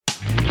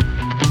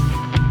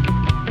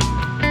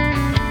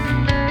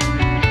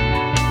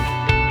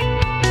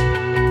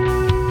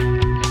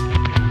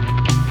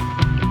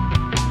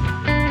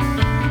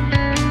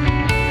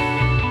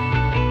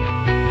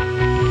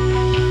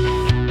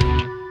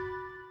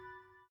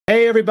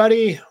Hey,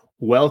 everybody.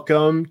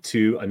 Welcome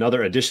to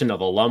another edition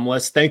of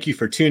Alum-Less. Thank you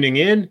for tuning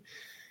in.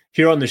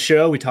 Here on the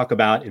show, we talk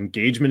about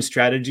engagement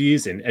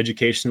strategies and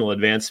educational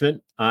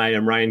advancement. I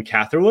am Ryan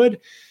Catherwood,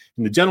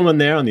 and the gentleman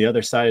there on the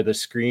other side of the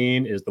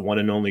screen is the one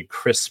and only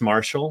Chris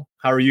Marshall.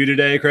 How are you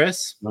today,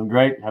 Chris? I'm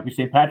great. Happy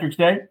St. Patrick's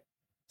Day.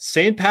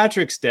 St.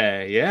 Patrick's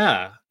Day.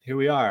 Yeah, here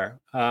we are.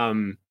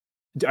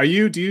 Do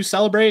you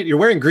celebrate? You're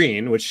wearing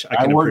green, which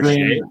I can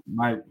appreciate. Green.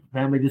 My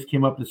family just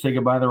came up to say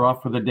goodbye. They're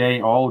off for the day,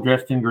 all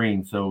dressed in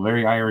green. So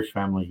very Irish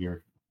family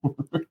here.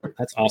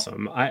 That's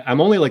awesome. I'm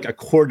only like a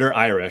quarter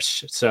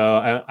Irish,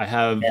 so I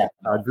have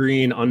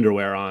green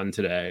underwear on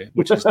today,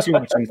 which is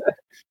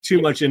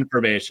too much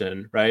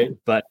information, right?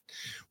 But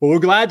we're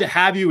glad to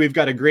have you. We've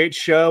got a great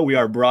show. We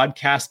are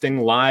broadcasting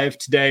live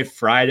today,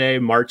 Friday,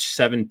 March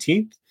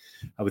 17th.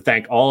 I would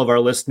thank all of our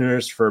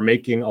listeners for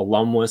making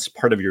Alum-Less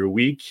part of your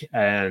week,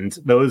 and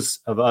those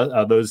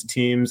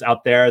teams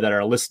out there that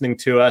are listening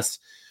to us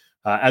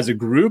as a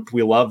group.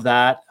 We love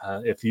that.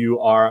 If you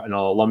are an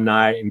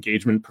alumni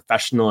engagement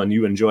professional and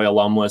you enjoy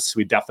Alum-Less,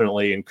 we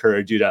definitely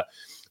encourage you to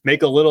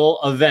make a little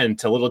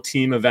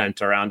team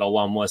event around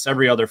Alum-Less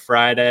every other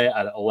Friday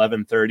at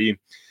 11:30.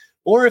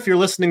 Or if you're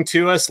listening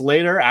to us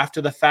later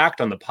after the fact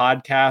on the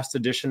podcast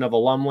edition of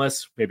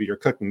Alum-Less, maybe you're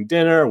cooking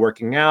dinner,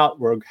 working out,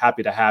 we're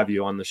happy to have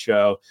you on the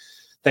show.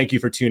 Thank you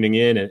for tuning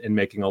in and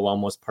making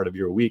Alum-Less part of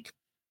your week.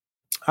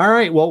 All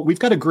right, well, we've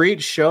got a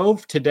great show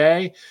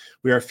today.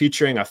 We are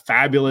featuring a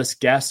fabulous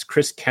guest,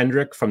 Chris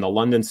Kendrick from the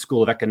London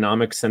School of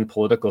Economics and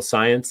Political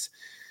Science.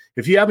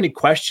 If you have any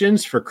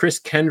questions for Chris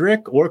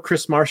Kendrick or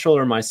Chris Marshall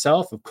or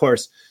myself, of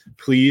course,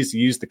 please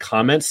use the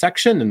comment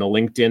section in the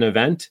LinkedIn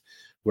event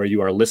where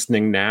you are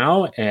listening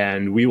now,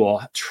 and we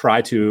will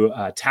try to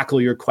tackle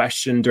your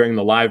question during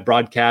the live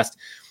broadcast.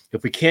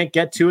 If we can't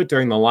get to it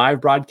during the live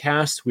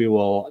broadcast, we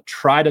will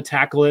try to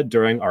tackle it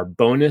during our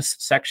bonus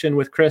section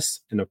with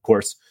Chris. And of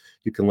course,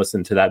 you can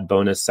listen to that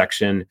bonus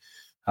section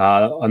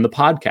on the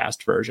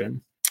podcast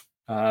version.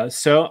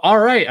 So, all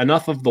right,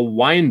 enough of the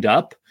wind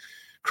up.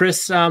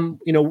 Chris,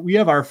 we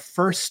have our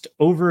first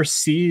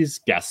overseas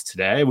guest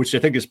today, which I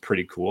think is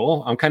pretty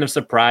cool. I'm kind of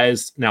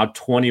surprised now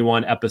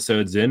 21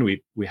 episodes in,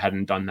 we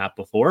hadn't done that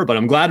before, but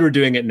I'm glad we're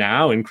doing it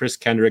now. And Chris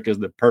Kendrick is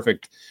the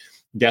perfect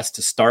guest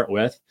to start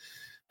with.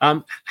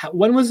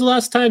 When was the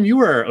last time you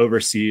were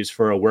overseas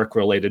for a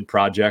work-related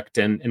project,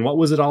 and what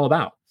was it all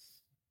about?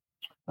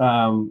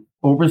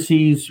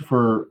 Overseas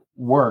for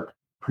work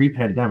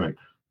pre-pandemic.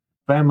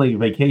 Family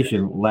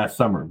vacation last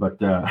summer, but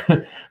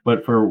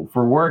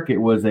for work it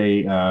was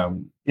a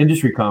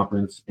industry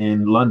conference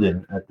in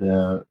London at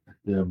the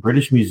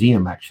British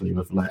Museum. Actually, it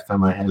was the last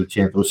time I had a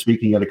chance. I was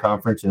speaking at a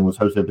conference and was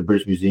hosted at the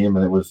British Museum,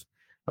 and it was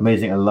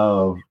amazing. I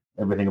love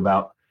everything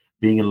about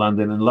being in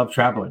London and love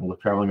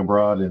traveling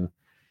abroad, and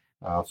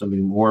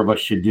something more of us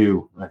should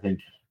do. I think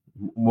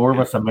more of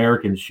us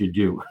Americans should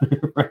do.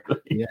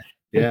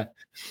 Yeah.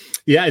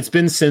 It's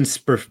been since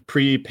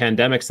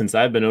pre-pandemic since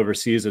I've been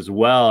overseas as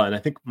well. And I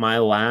think my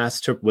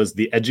last trip was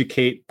the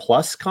Educate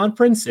Plus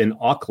conference in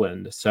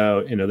Auckland.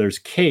 So, there's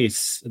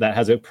CASE that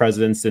has a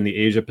presence in the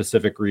Asia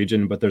Pacific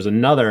region, but there's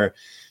another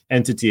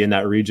entity in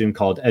that region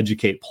called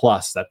Educate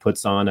Plus that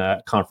puts on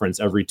a conference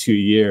every 2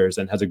 years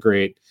and has a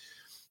great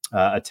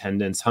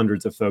attendance,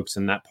 hundreds of folks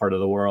in that part of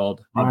the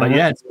world. But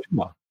yeah,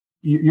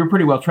 you're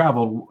pretty well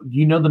traveled. Do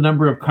you know the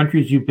number of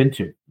countries you've been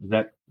to? Is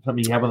that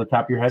something you have on the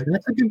top of your head?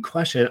 That's a good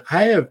question.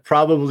 I have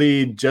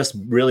probably just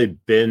really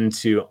been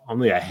to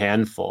only a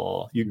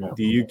handful.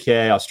 The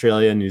UK,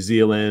 Australia, New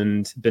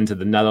Zealand, been to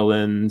the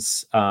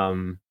Netherlands,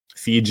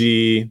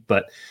 Fiji,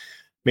 but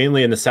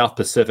mainly in the South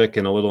Pacific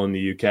and a little in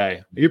the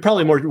UK. You're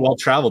probably more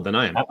well-traveled than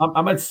I am.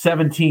 I'm at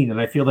 17, and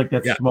I feel like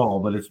that's small,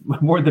 but it's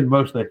more than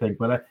most, I think.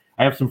 But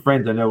I have some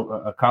friends. I know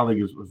a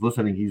colleague was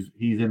listening.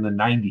 He's in the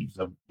 90s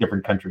of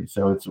different countries,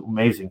 so it's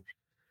amazing.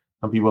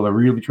 Some people are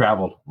really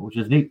traveled, which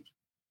is neat.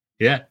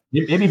 Yeah.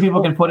 Maybe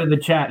people can put in the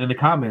chat, in the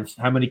comments,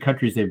 how many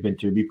countries they've been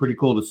to. It'd be pretty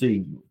cool to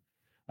see.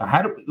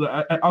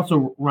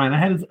 Also, Ryan, I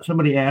had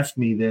somebody ask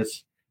me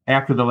this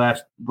after the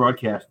last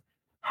broadcast.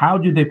 How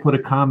do they put a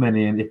comment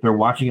in if they're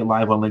watching it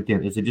live on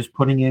LinkedIn? Is it just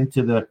putting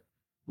into the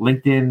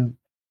LinkedIn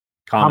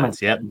comments?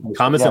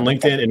 Comments on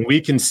LinkedIn, and we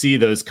can see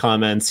those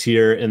comments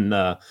here in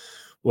the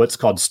what's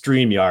called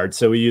StreamYard.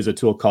 So we use a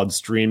tool called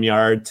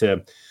StreamYard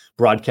to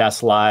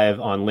broadcast live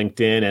on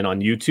LinkedIn and on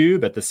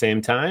YouTube at the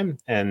same time.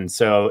 And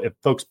so if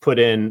folks put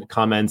in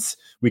comments,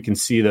 we can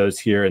see those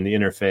here in the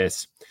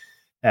interface.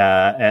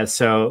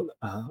 So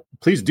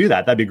please do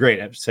that. That'd be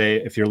great. Say,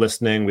 if you're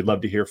listening, we'd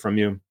love to hear from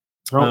you.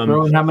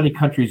 Throw in how many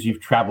countries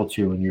you've traveled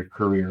to in your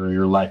career or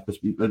your life.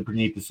 That'd be pretty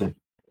neat to see.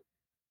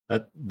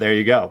 There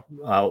you go.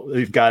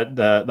 We've got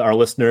our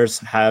listeners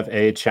have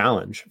a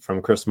challenge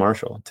from Chris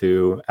Marshall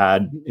to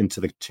add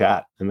into the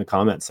chat in the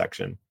comment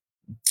section.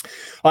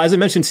 As I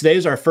mentioned, today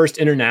is our first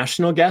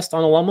international guest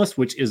on Alum-Less,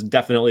 which is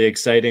definitely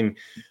exciting.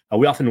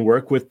 We often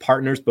work with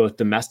partners both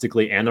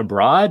domestically and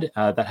abroad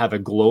that have a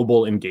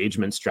global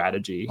engagement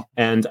strategy.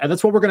 And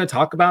that's what we're going to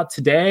talk about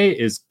today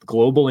is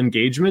global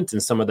engagement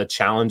and some of the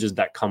challenges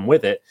that come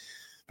with it.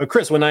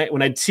 Chris, when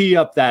I tee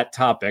up that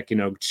topic,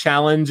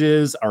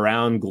 challenges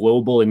around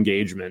global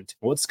engagement,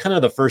 what's kind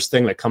of the first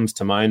thing that comes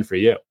to mind for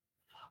you?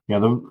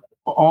 Yeah,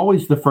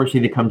 always the first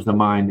thing that comes to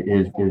mind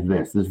is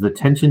the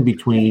tension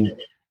between.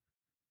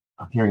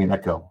 I'm hearing an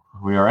echo.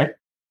 Are we all right?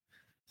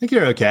 I think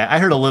you're okay. I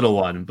heard a little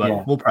one,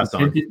 but we'll press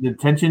on. The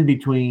tension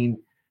between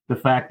the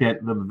fact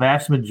that the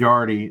vast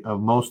majority of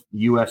most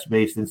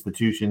U.S.-based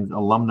institutions,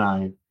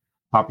 alumni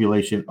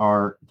population,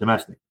 are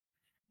domestic,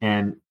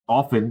 and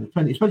often,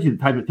 especially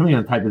depending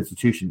on the type of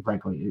institution,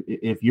 frankly,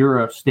 if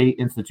you're a state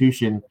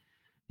institution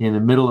in the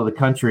middle of the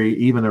country,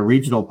 even a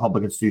regional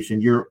public institution,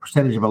 your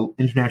percentage of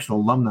international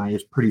alumni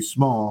is pretty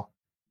small.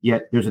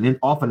 Yet there's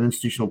often an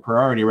institutional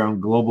priority around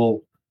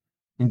global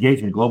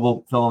engagement,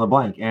 global fill in the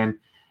blank, and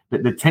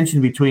the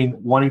tension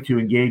between wanting to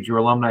engage your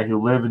alumni who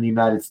live in the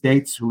United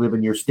States, who live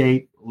in your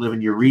state, live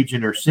in your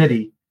region or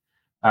city,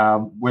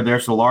 where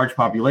there's a large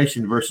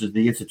population, versus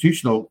the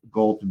institutional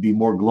goal to be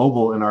more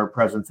global in our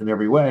presence in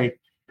every way.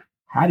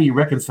 How do you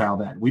reconcile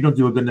that? We don't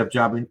do a good enough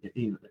job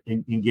in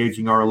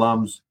engaging our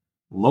alums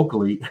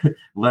locally,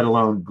 let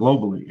alone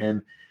globally.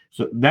 And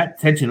so that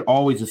tension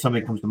always is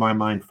something that comes to my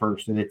mind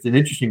first. And it's an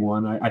interesting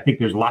one. I think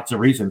there's lots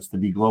of reasons to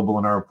be global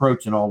in our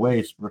approach in all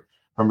ways,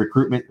 from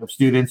recruitment of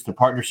students to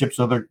partnerships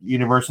with other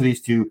universities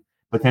to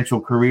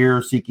potential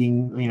career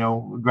seeking,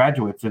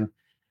 graduates.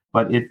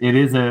 But it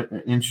is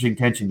an interesting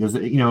tension because,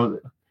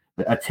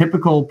 a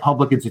typical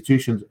public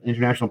institution's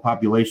international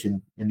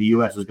population in the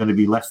U.S. is going to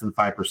be less than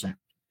 5%. It's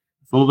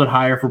a little bit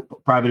higher for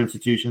private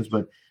institutions,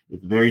 but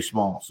it's very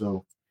small.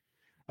 So,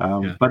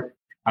 but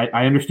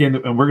I understand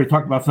that, and we're going to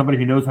talk about somebody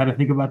who knows how to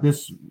think about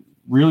this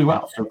really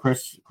well. So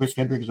Chris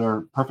Kendrick is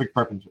our perfect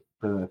person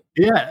for this.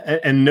 Yeah,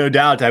 and no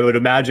doubt, I would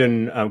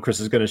imagine Chris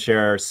is going to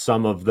share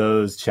some of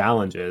those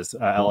challenges.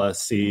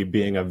 LSC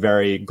being a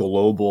very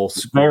global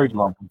school, very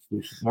global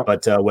institution,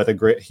 but with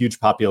a huge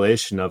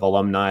population of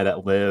alumni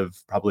that live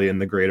probably in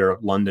the greater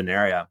London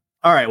area.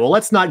 All right, well,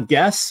 let's not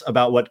guess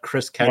about what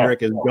Chris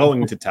Kendrick is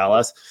going to tell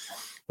us.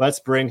 Let's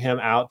bring him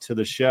out to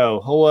the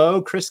show.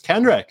 Hello, Chris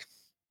Kendrick.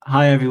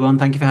 Hi, everyone.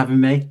 Thank you for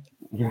having me.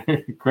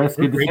 Chris,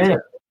 good to see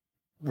you.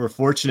 We're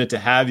fortunate to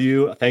have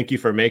you. Thank you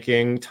for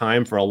making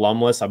time for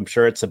Alum-Less. I'm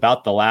sure it's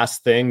about the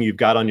last thing you've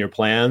got on your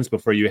plans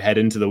before you head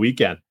into the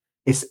weekend.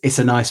 It's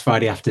a nice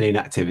Friday afternoon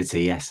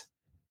activity, yes.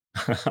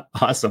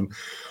 Awesome.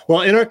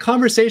 Well, in our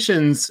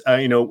conversations,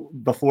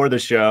 before the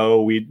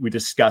show, we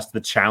discussed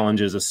the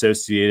challenges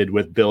associated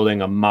with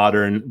building a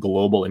modern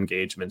global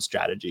engagement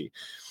strategy.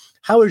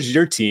 How is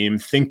your team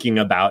thinking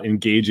about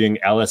engaging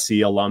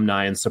LSE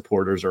alumni and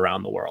supporters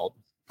around the world?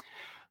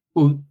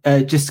 Well,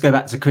 just to go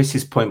back to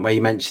Chris's point where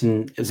you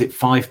mentioned, is it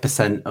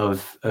 5%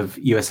 of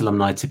US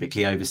alumni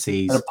typically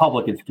overseas? At a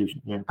public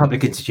institution. Yeah.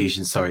 Public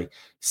institutions, sorry.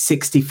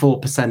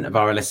 64% of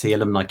our LSE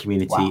alumni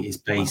community is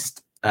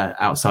based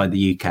outside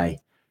the UK.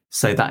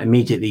 So that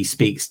immediately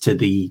speaks to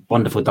the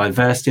wonderful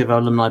diversity of our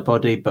alumni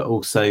body, but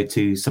also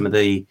to some of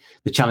the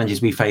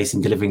challenges we face in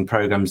delivering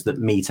programs that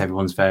meet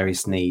everyone's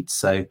various needs.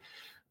 So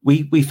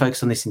we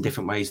focus on this in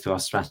different ways through our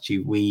strategy.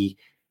 We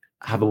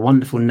have a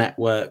wonderful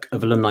network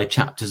of alumni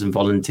chapters and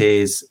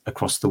volunteers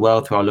across the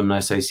world through our Alumni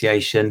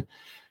Association.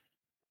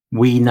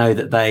 We know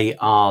that they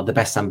are the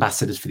best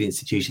ambassadors for the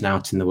institution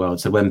out in the world.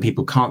 So when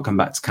people can't come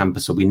back to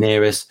campus or be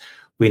near us,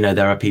 we know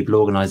there are people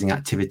organising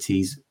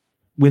activities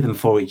with and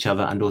for each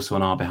other and also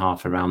on our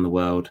behalf around the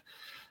world.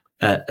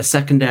 A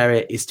second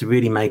area is to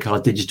really make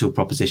our digital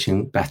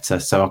proposition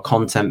better, so our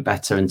content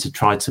better, and to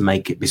try to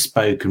make it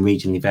bespoke and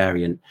regionally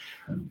variant.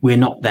 We're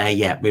not there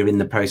yet. We're in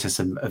the process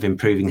of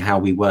improving how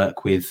we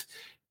work with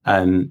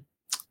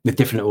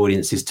different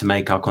audiences to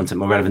make our content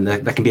more relevant.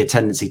 There can be a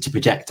tendency to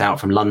project out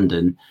from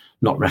London,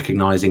 not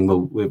recognising,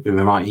 well, we're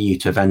inviting you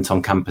to an event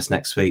on campus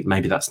next week.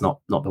 Maybe that's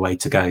not the way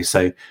to go.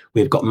 So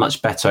we've got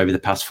much better over the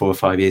past 4 or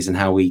 5 years in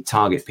how we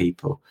target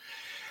people.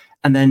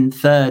 And then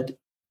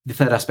the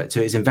third aspect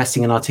to it is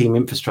investing in our team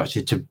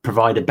infrastructure to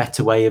provide a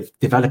better way of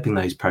developing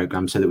those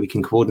programs so that we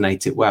can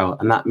coordinate it well.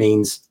 And that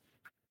means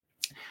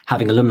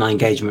having alumni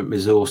engagement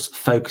resource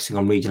focusing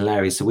on regional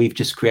areas. So we've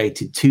just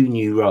created 2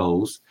 new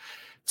roles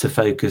to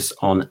focus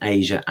on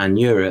Asia and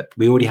Europe.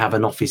 We already have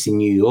an office in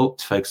New York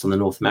to focus on the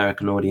North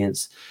American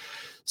audience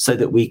so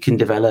that we can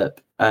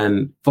develop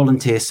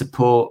volunteer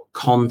support,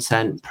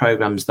 content,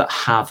 programs that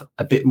have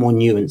a bit more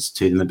nuance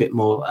to them, a bit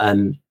more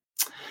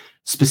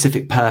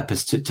specific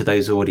purpose to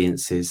those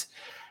audiences.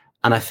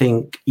 And I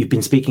think you've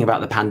been speaking about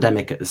the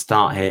pandemic at the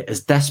start here.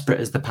 As desperate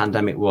as the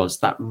pandemic was,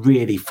 that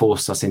really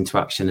forced us into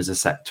action as a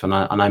sector. And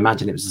I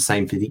imagine it was the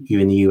same for you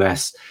in the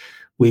US.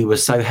 We were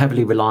so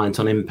heavily reliant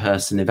on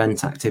in-person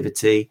event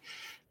activity.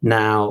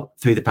 Now,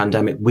 through the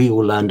pandemic, we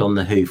all learned on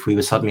the hoof. We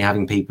were suddenly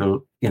having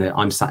people,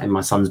 I'm sat in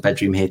my son's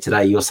bedroom here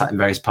today. You're sat in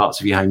various parts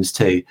of your homes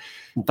too.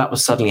 That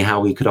was suddenly how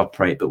we could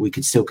operate, but we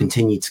could still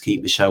continue to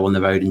keep the show on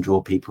the road and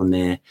draw people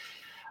near.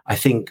 I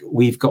think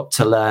we've got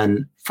to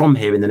learn from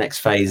here in the next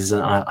phases,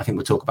 and I think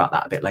we'll talk about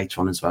that a bit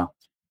later on as well.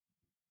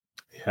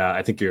 Yeah,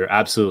 I think you're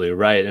absolutely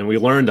right. And we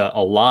learned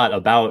a lot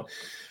about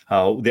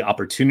the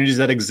opportunities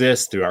that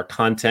exist through our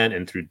content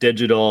and through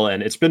digital.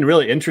 And it's been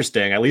really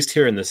interesting, at least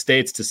here in the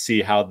States, to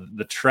see how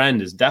the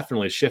trend is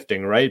definitely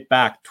shifting right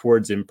back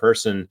towards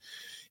in-person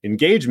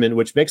engagement,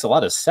 which makes a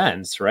lot of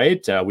sense,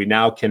 right? We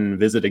now can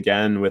visit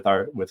again with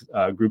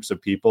groups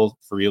of people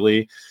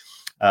freely.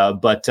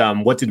 But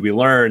what did we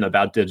learn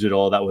about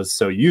digital that was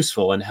so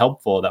useful and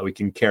helpful that we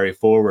can carry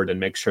forward and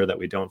make sure that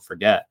we don't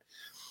forget?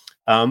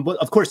 But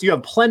of course, you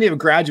have plenty of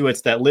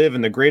graduates that live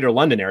in the greater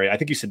London area. I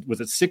think you said,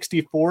 was it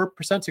 64%,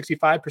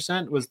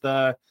 65% was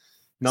the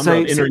number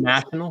of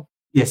international?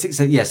 Yes, so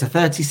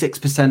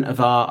 36%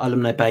 of our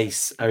alumni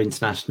base are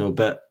international,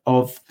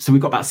 so we've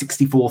got about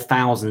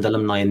 64,000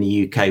 alumni in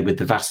the UK, with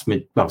the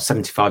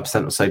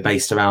 75% or so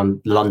based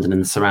around London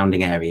and the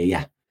surrounding area.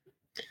 Yeah.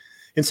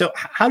 And so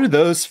how do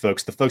those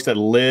folks, the folks that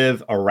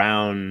live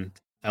around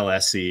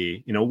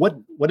LSE,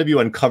 what have you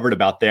uncovered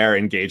about their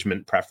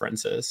engagement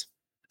preferences?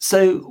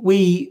 So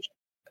we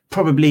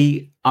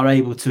probably are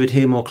able to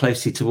adhere more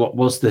closely to what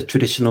was the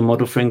traditional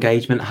model for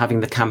engagement,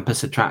 having the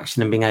campus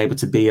attraction and being able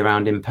to be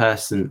around in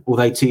person.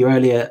 Although to your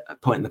earlier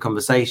point in the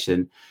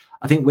conversation,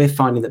 I think we're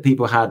finding that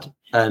people had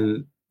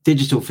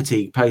digital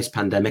fatigue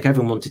post-pandemic.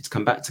 Everyone wanted to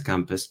come back to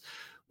campus.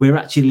 We're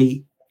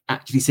actually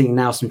seeing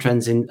now some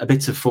trends in a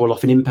bit of fall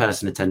off in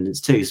in-person attendance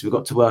too. So we've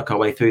got to work our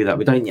way through that.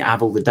 We don't yet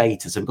have all the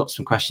data. So we've got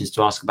some questions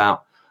to ask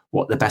about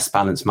what the best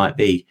balance might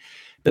be.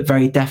 But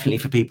very definitely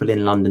for people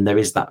in London, there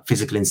is that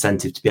physical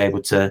incentive to be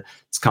able to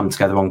come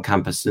together on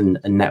campus and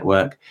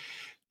network.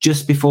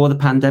 Just before the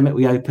pandemic,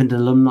 we opened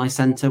an alumni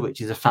centre, which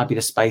is a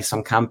fabulous space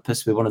on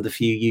campus. We're one of the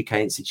few UK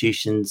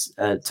institutions,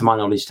 to my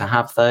knowledge, to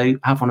have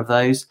one of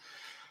those.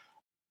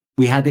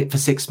 We had it for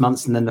 6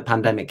 months and then the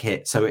pandemic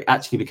hit. So it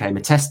actually became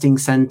a testing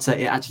centre.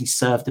 It actually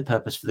served a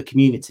purpose for the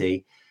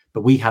community,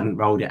 but we hadn't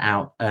rolled it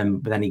out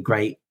with any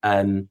great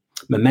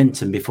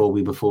momentum before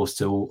we were forced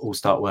to all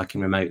start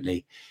working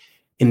remotely.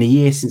 In the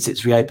year since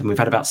it's reopened, we've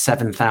had about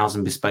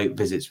 7,000 bespoke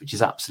visits, which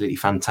is absolutely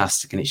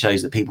fantastic. And it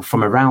shows that people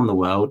from around the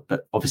world,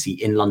 but obviously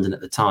in London at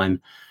the time,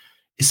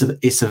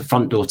 it's a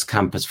front door to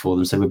campus for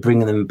them. So we're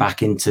bringing them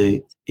back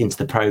into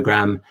the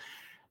programme.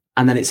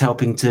 And then it's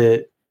helping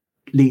to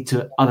lead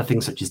to other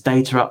things such as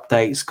data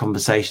updates,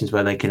 conversations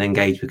where they can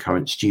engage with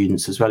current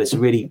students as well. It's a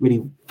really,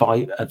 really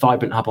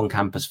vibrant hub on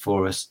campus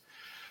for us.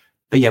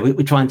 But yeah,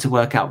 we're trying to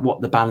work out what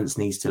the balance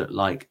needs to look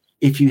like.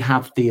 If you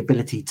have the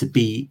ability to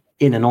be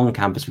in and on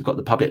campus, we've got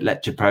the public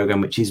lecture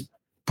program, which is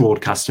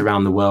broadcast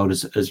around the world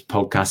as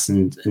podcasts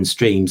and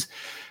streams.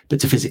 But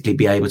to physically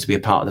be able to be a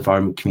part of the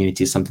environment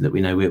community is something that we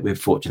know we're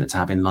fortunate to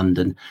have in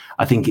London.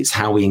 I think it's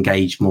how we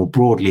engage more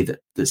broadly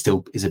that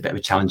still is a bit of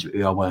a challenge that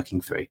we are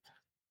working through.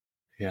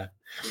 Yeah.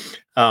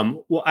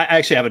 Well, I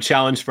actually have a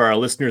challenge for our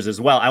listeners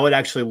as well. I would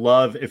actually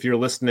love, if you're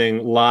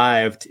listening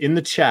live in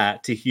the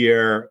chat, to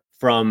hear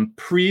from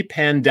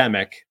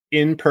pre-pandemic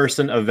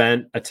in-person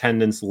event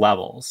attendance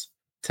levels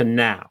to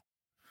now.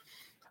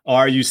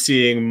 Are you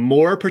seeing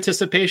more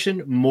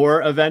participation,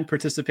 more event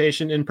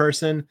participation in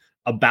person,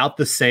 about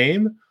the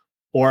same,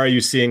 or are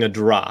you seeing a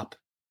drop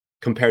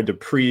compared to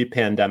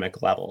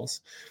pre-pandemic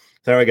levels?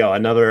 There we go.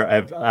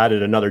 I've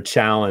added another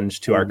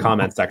challenge to our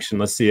comment section.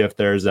 Let's see if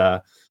there's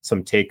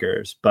some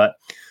takers. But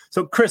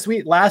so Chris,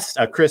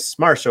 Chris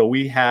Marshall,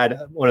 we had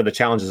one of the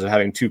challenges of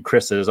having two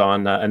Chris's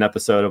on an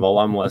episode of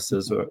Alum-Less.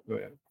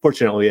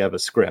 Fortunately, we have a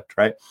script,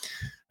 right?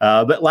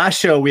 But last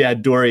show, we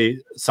had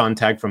Dory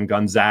Sontag from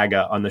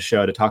Gonzaga on the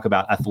show to talk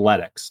about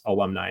athletics,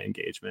 alumni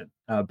engagement.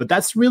 But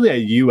that's really a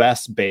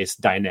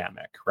US-based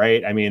dynamic,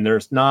 right? I mean,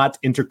 there's not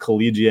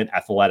intercollegiate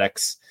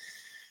athletics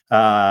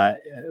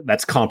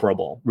that's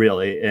comparable,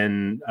 really,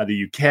 in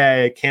the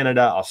UK,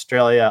 Canada,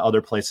 Australia,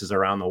 other places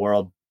around the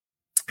world.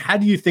 How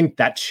do you think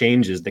that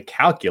changes the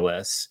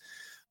calculus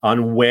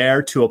on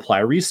where to apply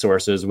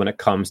resources when it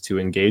comes to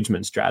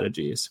engagement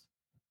strategies?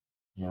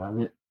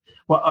 Yeah,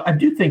 well, I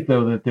do think,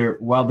 though, that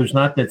while there's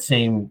not that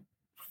same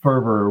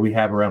fervor we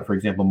have around, for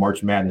example,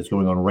 March Madness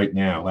going on right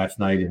now, last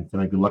night and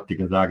tonight. Good luck to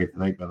Gonzaga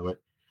tonight, by the way.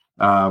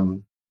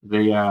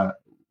 The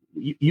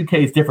UK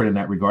is different in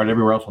that regard.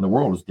 Everywhere else in the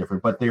world is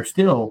different, but there's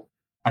still,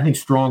 I think,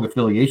 strong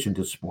affiliation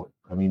to sport.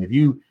 I mean, if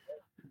you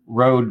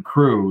rode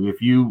crew,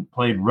 if you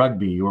played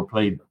rugby or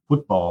played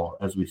football,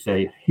 as we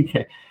say,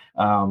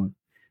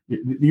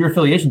 your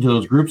affiliation to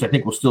those groups, I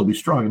think, will still be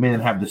strong. It may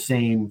not have the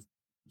same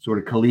sort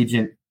of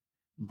collegiate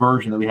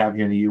version that we have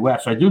here in the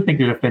U.S. So I do think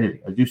there's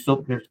affinity. I do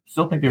still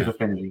think there's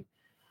affinity.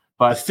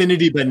 But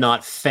affinity, but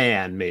not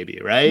fan,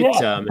 maybe, right?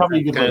 Yeah,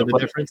 probably kind of the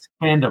difference.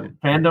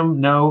 Fandom,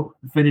 no.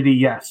 Affinity,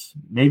 yes.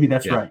 Maybe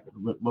that's right.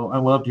 Well, I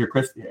would love to hear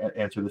Chris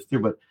answer this too.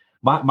 But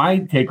my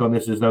take on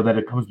this is, though, that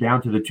it comes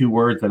down to the two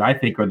words that I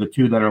think are the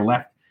two that are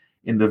left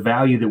in the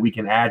value that we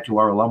can add to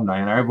our alumni.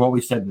 And I've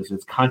always said this: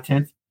 it's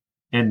content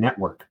and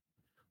network.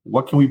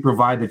 What can we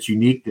provide that's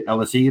unique to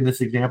LSE in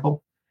this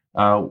example?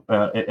 From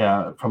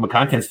a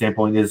content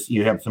standpoint, is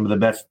you have some of the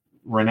best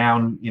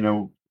renowned,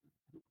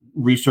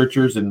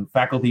 researchers and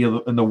faculty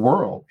in the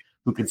world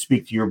who can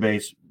speak to your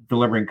base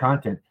delivering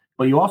content.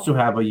 But you also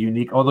have a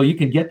unique, although you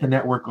can get the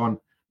network on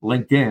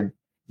LinkedIn,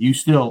 you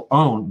still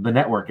own the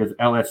network as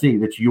LSE.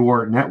 That's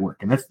your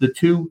network. And that's the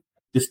two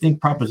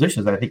distinct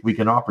propositions that I think we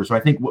can offer. So I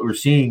think what we're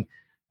seeing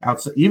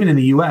outside, even in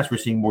the US, we're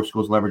seeing more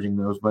schools leveraging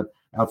those, but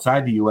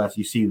outside the US,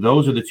 you see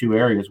those are the two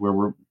areas where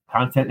we're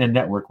content and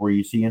network, where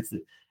you see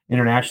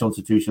international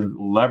institutions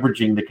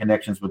leveraging the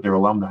connections with their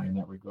alumni in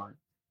that regard.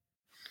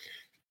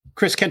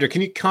 Chris Kendrick,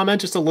 can you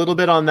comment just a little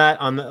bit on that,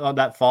 on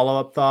that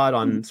follow-up thought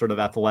on sort of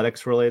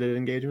athletics-related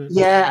engagement?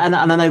 Yeah, and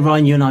I know,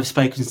 Ryan, you and I have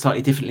spoken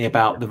slightly differently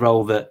about the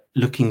role that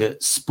looking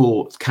at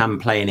sport can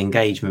play in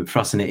engagement for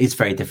us, and it is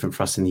very different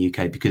for us in the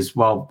UK, because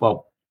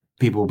while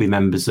people will be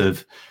members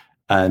of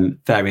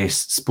various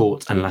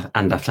sports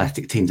and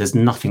athletic teams, there's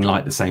nothing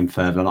like the same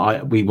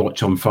fervour. We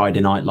watch on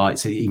Friday night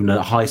lights, even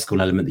a high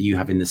school element that you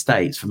have in the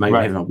States. For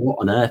maybe like, what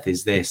on earth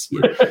is this?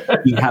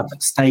 You have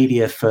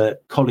stadia for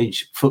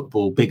college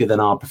football bigger than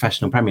our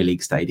professional Premier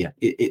League stadia.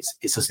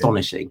 It's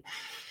astonishing. Yeah.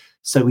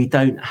 So we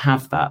don't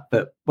have that.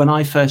 But when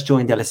I first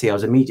joined LSE, I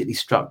was immediately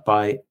struck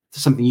by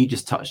something you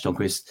just touched on,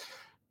 Chris,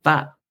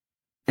 that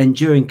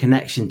enduring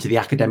connection to the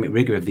academic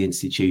rigour of the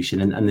institution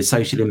and the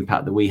social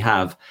impact that we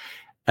have.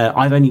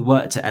 I've only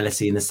worked at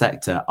LSE in the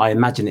sector. I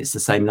imagine it's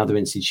the same in other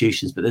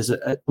institutions, but there's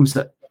almost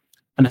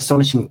an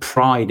astonishing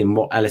pride in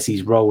what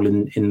LSE's role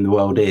in the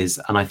world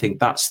is. And I think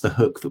that's the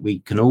hook that we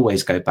can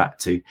always go back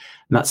to. And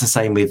that's the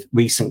same with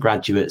recent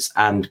graduates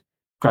and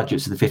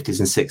graduates of the 50s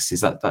and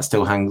 60s. That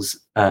still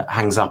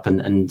hangs up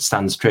and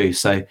stands true.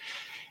 So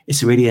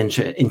it's a really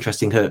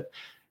interesting hook.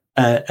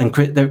 And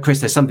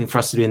Chris, there's something for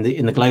us to do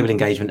in the global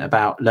engagement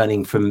about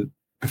learning from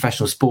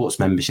professional sports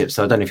membership.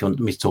 So I don't know if you want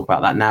me to talk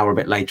about that now or a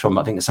bit later on, but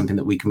I think it's something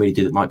that we can really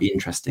do that might be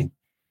interesting.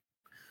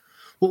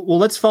 Well,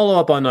 let's follow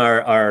up on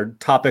our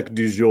topic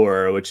du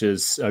jour, which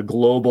is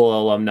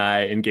global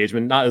alumni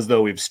engagement. Not as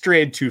though we've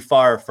strayed too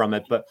far from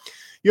it, but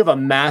you have a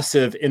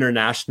massive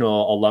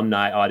international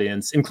alumni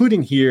audience,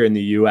 including here in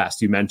the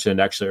US. You mentioned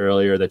actually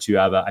earlier that you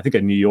have, I think,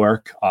 a New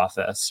York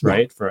office,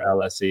 right, for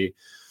LSE.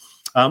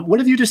 What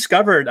have you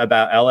discovered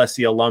about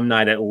LSE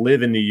alumni that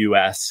live in the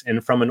US?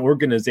 And from an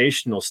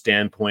organizational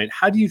standpoint,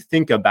 how do you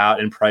think about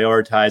and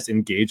prioritize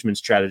engagement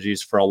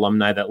strategies for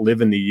alumni that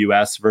live in the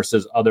US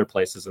versus other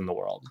places in the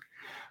world?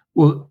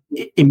 Well,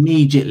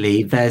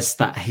 immediately there's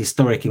that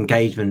historic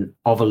engagement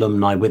of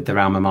alumni with their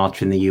alma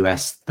mater in the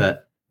US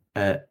that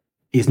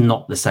is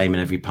not the same in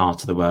every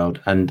part of the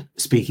world. And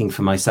speaking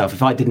for myself,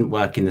 if I didn't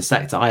work in the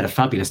sector, I had a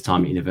fabulous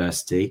time at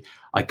university.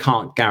 I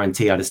can't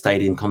guarantee I'd have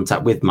stayed in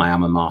contact with my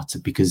alma mater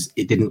because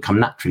it didn't come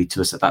naturally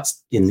to us. I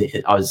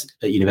was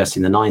at university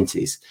in the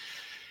 90s.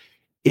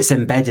 It's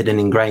embedded and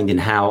ingrained in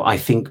how I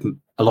think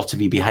a lot of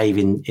you behave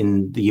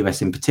in the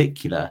US in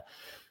particular.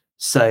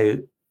 So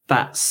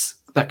that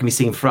can be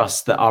seen for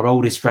us that our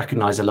oldest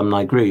recognised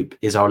alumni group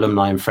is our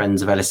alumni and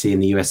friends of LSE in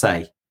the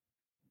USA.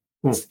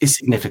 It's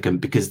significant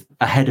because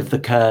ahead of the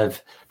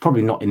curve,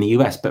 probably not in the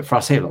US, but for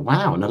us here, like,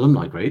 wow, an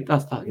alumni group,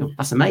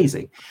 that's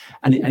amazing.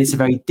 And it's a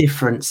very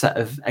different set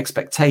of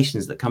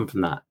expectations that come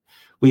from that.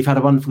 We've had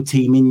a wonderful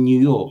team in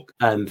New York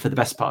for the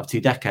best part of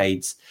 2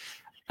 decades,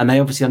 and they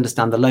obviously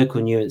understand the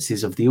local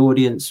nuances of the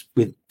audience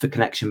with the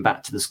connection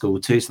back to the school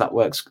too. So that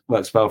works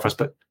well for us.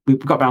 But we've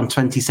got around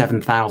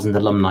 27,000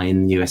 alumni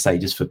in the USA,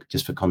 just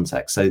for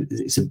context. So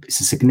it's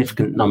a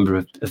significant number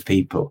of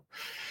people.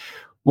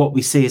 What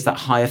we see is that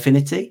high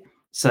affinity.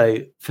 So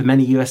for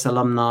many US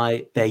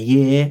alumni, their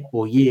year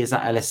or years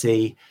at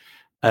LSE,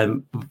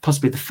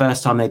 possibly the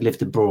first time they'd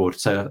lived abroad.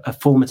 So a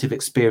formative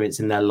experience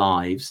in their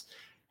lives.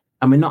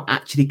 And we're not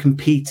actually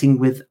competing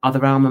with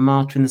other alma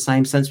mater in the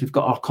same sense. We've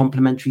got our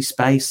complementary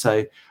space.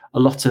 So a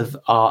lot of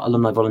our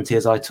alumni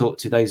volunteers I talk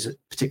to, those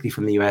particularly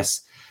from the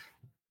US,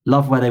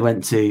 love where they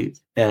went to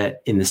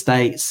in the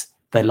States.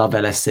 They love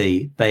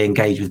LSE. They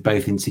engage with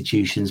both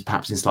institutions,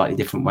 perhaps in slightly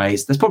different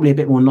ways. There's probably a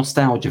bit more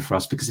nostalgia for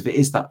us because if it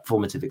is that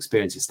formative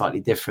experience, it's slightly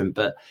different.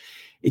 But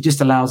it just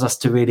allows us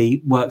to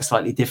really work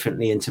slightly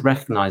differently and to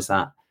recognise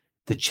that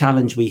the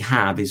challenge we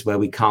have is where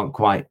we can't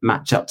quite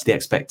match up to the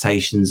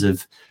expectations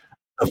of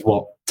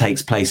what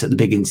takes place at the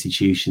big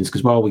institutions.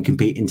 Because while we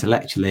compete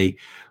intellectually,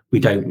 we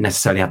don't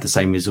necessarily have the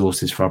same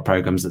resources for our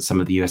programs that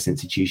some of the US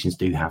institutions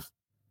do have.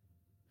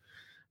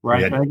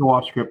 Right. Can I go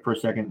off script for a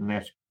second and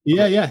ask?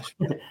 Yeah.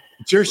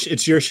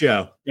 It's your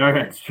show. All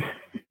right.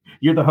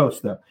 You're the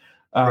host, though.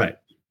 Right.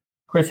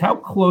 Chris, how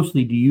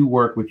closely do you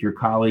work with your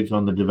colleagues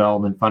on the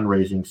development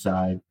fundraising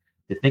side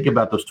to think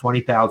about those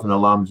 20,000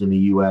 alums in the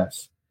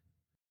U.S.,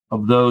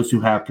 of those who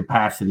have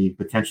capacity,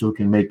 potential who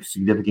can make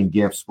significant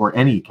gifts or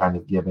any kind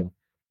of giving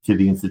to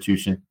the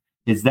institution?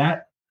 Is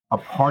that a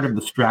part of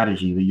the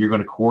strategy that you're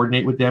going to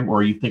coordinate with them, or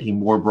are you thinking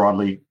more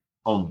broadly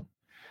only?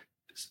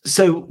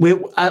 So we're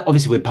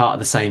part of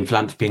the same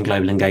philanthropy and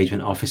global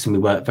engagement office, and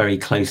we work very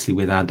closely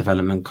with our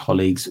development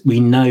colleagues. We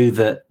know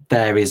that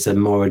there is a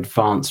more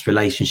advanced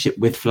relationship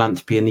with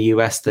philanthropy in the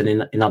US than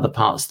in other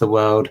parts of the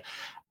world.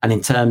 And in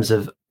terms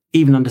of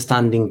even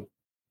understanding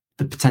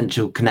the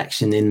potential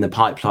connection in the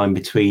pipeline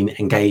between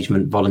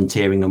engagement,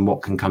 volunteering, and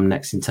what can come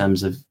next in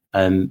terms of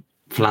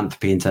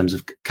philanthropy, in terms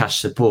of cash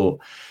support,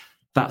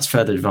 that's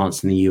further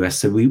advanced in the US.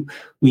 So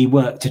we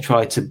work to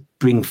try to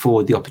bring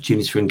forward the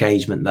opportunities for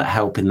engagement that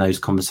help in those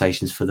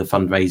conversations for the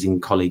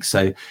fundraising colleagues.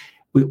 So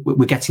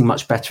we're getting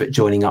much better at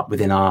joining up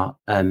within our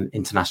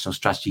international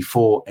strategy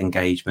for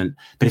engagement,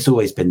 but it's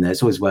always been there.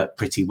 It's always worked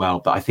pretty well.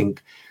 But I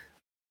think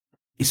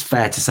it's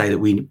fair to say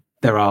that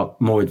there are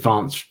more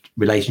advanced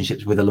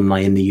relationships with alumni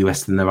in the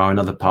US than there are in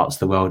other parts of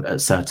the world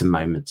at certain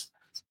moments.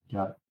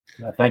 Yeah,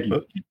 thank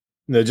you.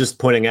 Just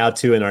pointing out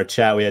too, in our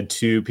chat, we had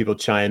two people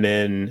chime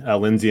in,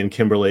 Lindsay and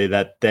Kimberly,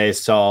 that they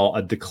saw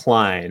a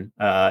decline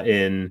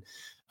in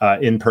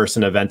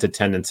in-person event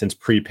attendance since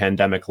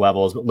pre-pandemic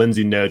levels. But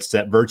Lindsay notes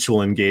that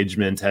virtual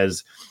engagement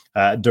has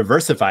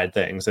diversified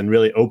things and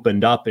really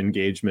opened up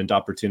engagement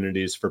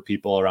opportunities for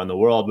people around the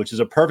world, which is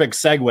a perfect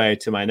segue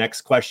to my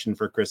next question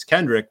for Chris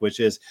Kendrick, which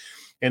is,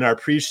 in our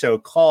pre-show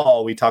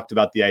call, we talked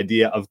about the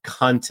idea of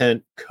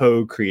content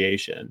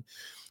co-creation,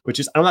 which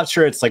is, I'm not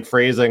sure it's like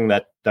phrasing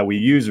that we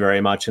use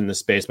very much in this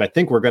space, but I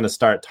think we're going to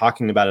start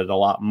talking about it a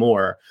lot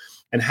more,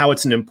 and how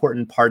it's an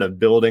important part of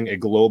building a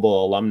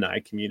global alumni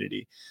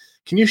community.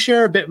 Can you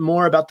share a bit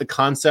more about the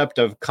concept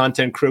of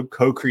content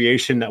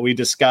co-creation that we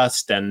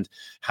discussed, and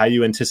how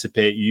you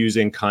anticipate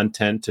using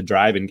content to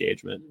drive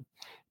engagement?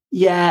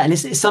 Yeah, and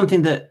it's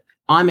something that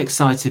I'm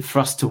excited for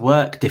us to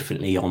work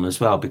differently on as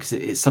well, because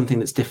it's something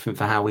that's different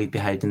for how we've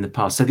behaved in the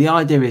past. So the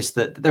idea is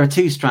that there are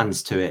two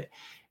strands to it.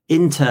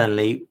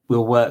 Internally,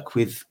 we'll work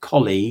with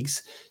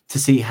colleagues to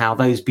see how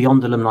those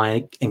beyond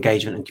alumni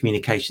engagement and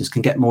communications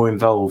can get more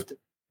involved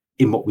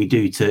in what we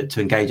do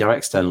to engage our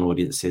external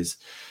audiences.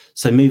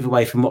 So move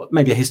away from what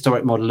maybe a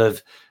historic model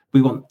of,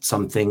 we want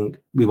something,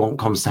 we want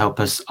comms to help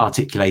us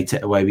articulate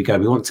it, away we go.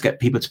 We want to get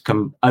people to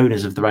become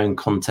owners of their own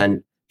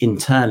content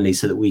internally,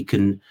 so that we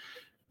can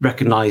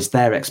recognize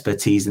their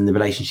expertise in the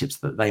relationships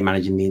that they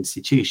manage in the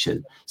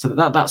institution. So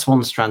that's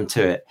one strand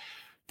to it.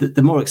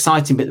 The more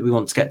exciting bit that we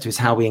want to get to is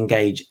how we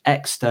engage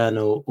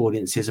external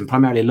audiences, and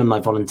primarily alumni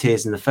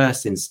volunteers in the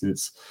first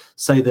instance,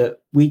 so that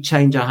we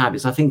change our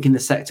habits. I think in the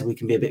sector, we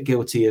can be a bit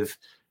guilty of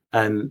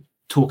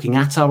talking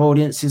at our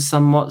audiences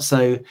somewhat.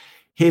 So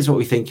here's what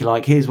we think you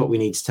like, here's what we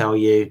need to tell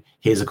you,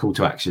 here's a call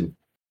to action,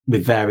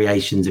 with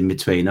variations in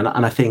between. And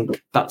I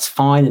think that's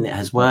fine, and it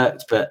has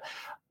worked, but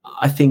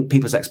I think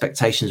people's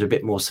expectations are a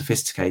bit more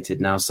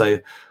sophisticated now. So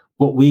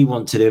what we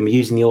want to do, and we're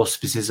using the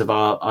auspices of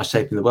our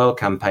Shaping the World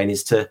campaign,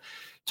 is to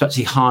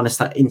actually harness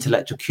that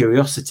intellectual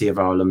curiosity of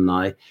our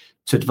alumni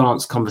to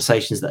advance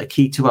conversations that are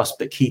key to us,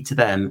 but key to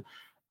them.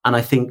 And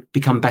I think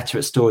become better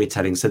at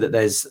storytelling, so that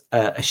there's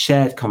a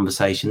shared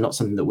conversation, not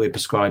something that we're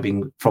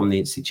prescribing from the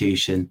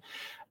institution.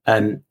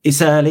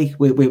 It's early.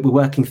 We're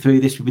working through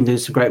this. We've been doing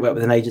some great work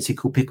with an agency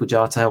called Pickle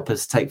Jar to help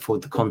us take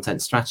forward the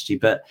content strategy.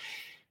 But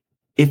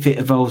if it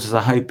evolves as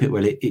I hope it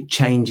will, it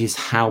changes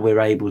how we're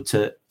able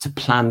to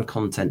plan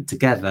content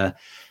together,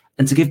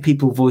 and to give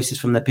people voices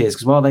from their peers.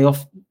 Because while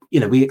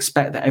we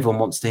expect that everyone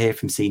wants to hear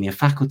from senior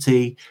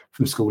faculty,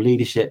 from school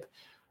leadership,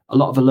 a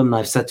lot of alumni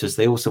have said to us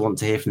they also want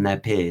to hear from their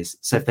peers.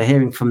 So if they're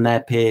hearing from their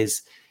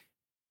peers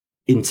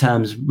in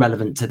terms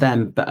relevant to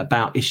them, but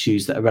about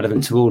issues that are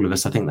relevant to all of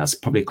us, I think that's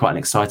probably quite an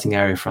exciting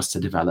area for us to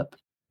develop.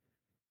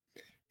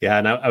 Yeah,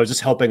 and I was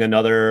just helping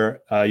another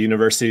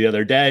university the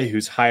other day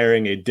who's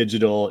hiring a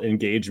digital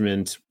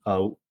engagement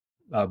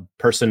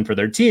person for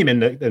their team,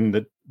 and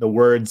the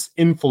words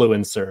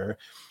influencer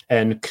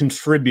and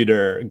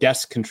contributor,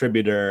 guest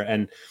contributor,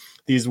 and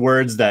these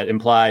words that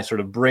imply sort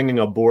of bringing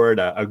aboard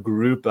a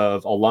group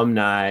of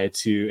alumni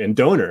and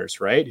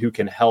donors, right, who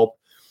can help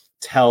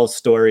tell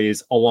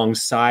stories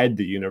alongside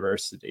the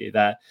university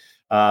that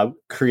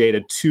create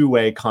a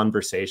two-way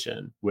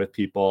conversation with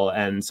people.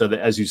 And so that,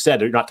 as you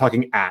said, you're not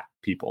talking at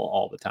people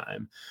all the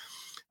time.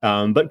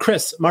 But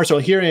Marshall,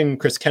 hearing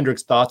Chris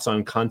Kendrick's thoughts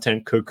on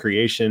content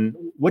co-creation,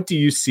 what do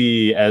you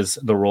see as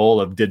the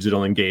role of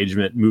digital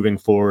engagement moving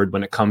forward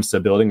when it comes to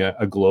building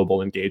a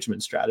global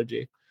engagement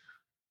strategy?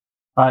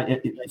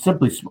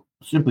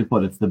 Simply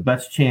put, it's the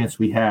best chance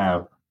we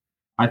have,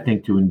 I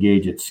think, to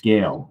engage at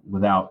scale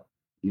without,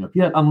 if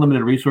you had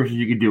unlimited resources,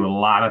 you could do a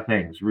lot of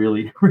things,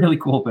 really, really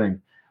cool things.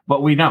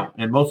 But we don't.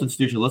 And most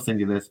institutions listening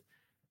to this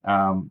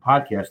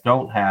podcast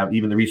don't have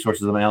even the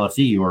resources of an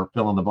LSE or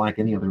fill in the blank,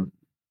 any other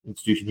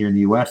institution here in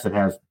the U.S. that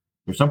has.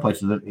 There's some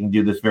places that can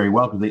do this very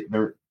well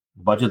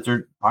because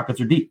their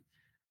pockets are deep,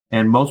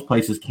 and most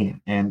places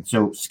can't. And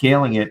so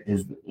scaling it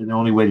is the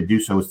only way to do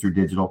so is through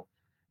digital.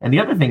 And the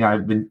other thing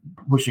I've been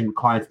pushing with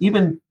clients,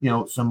 even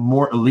some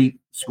more elite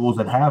schools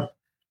that have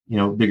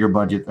bigger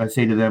budgets, I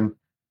say to them,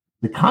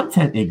 the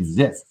content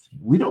exists.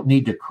 We don't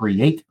need to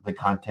create the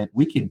content.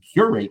 We can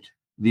curate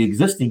the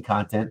existing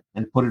content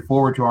and put it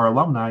forward to our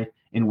alumni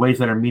in ways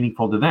that are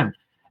meaningful to them.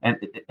 And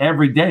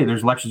every day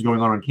there's lectures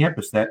going on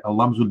campus that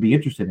alums would be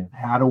interested in.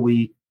 How do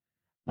we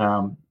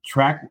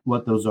track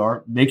what those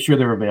are, make sure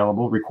they're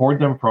available, record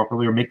them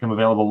properly, or make them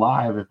available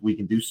live if we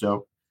can do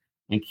so.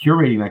 And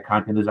curating that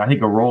content is, I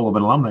think, a role of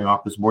an alumni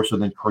office more so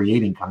than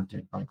creating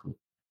content, frankly.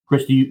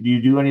 Chris, do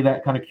you do any of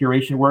that kind of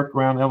curation work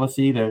around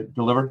LSE to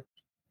deliver?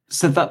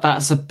 So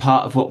that's a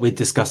part of what we're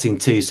discussing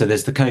too. So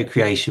there's the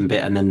co-creation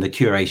bit and then the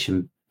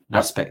curation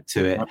aspect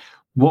to it.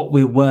 what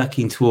we're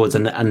working towards,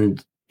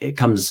 and it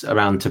comes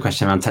around to a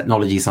question around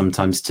technology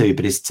sometimes too,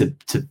 but is to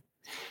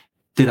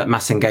do that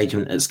mass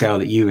engagement at scale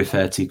that you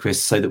refer to,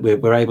 Chris, so that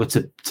we're able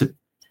to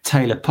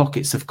tailor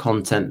pockets of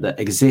content that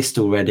exist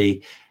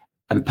already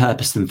and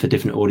purpose them for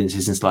different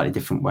audiences in slightly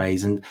different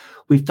ways. And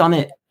we've done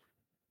it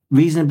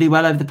reasonably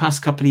well over the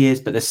past couple of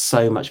years, but there's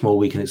so much more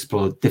we can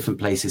explore, different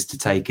places to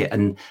take it.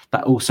 And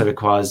that also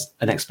requires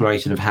an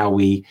exploration of how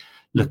we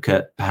look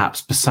at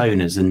perhaps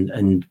personas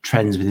and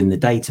trends within the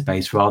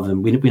database, rather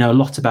than we know a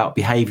lot about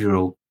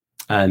behavioral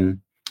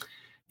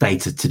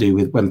data to do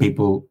with when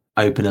people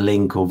open a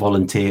link or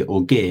volunteer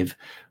or give.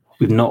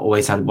 We've not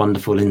always had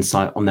wonderful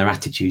insight on their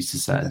attitudes to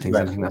certain things.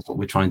 Right. I think that's what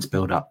we're trying to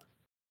build up.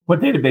 What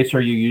database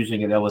are you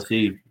using at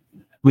LSE?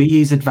 We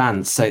use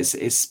Advanced, so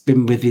it's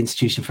been with the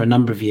institution for a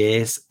number of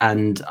years,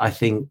 and I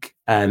think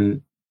there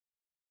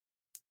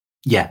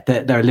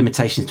are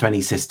limitations to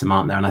any system,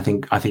 aren't there? And I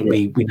think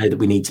we know that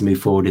we need to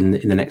move forward in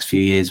the next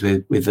few years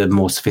with a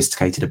more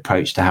sophisticated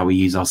approach to how we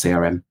use our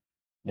CRM.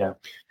 Yeah.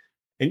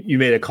 And you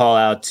made a call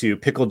out to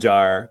Pickle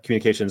Jar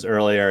Communications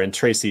earlier, and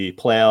Tracy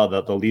Plale,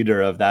 the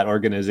leader of that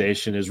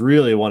organization, is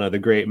really one of the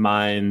great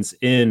minds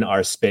in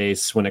our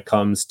space when it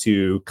comes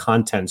to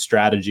content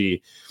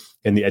strategy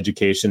in the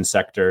education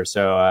sector.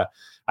 So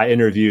I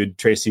interviewed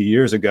Tracy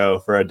years ago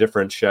for a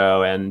different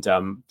show, and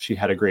she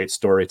had a great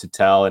story to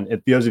tell. And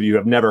if those of you who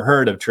have never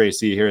heard of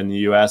Tracy here in the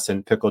US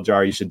and Pickle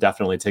Jar, you should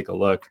definitely take a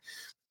look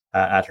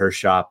at her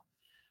shop.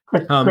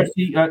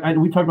 Christy,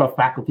 we talked about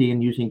faculty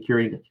and using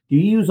curated. Do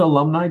you use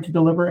Alumni to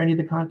deliver any of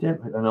the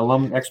content? An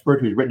alum expert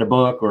who's written a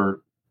book,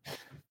 or?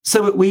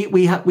 So we've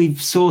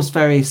sourced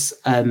various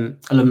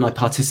alumni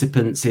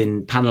participants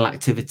in panel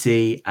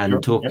activity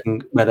and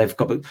talking where they've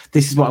got. But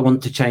this is what I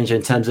want to change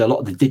in terms of a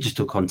lot of the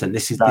digital content.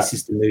 This is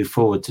the move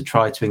forward to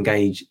try to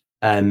engage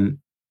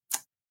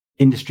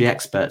industry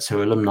experts who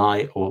are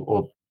alumni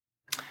or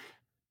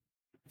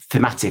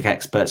thematic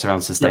experts around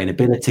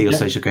sustainability or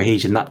social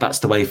cohesion. That's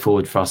the way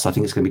forward for us. I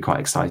think it's going to be quite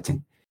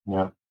exciting.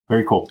 Yeah,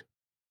 very cool.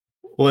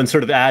 Well, and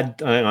sort of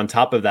add on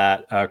top of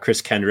that,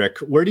 Chris Kendrick,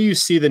 where do you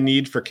see the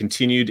need for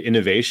continued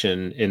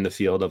innovation in the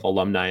field of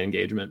alumni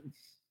engagement?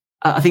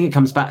 I think it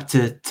comes back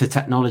to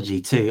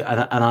technology too.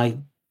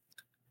 And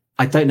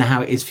I don't know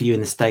how it is for you in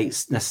the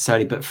States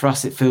necessarily, but for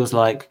us, it feels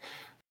like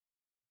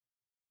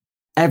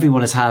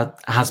everyone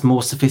has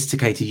more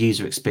sophisticated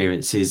user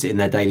experiences in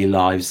their daily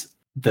lives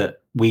that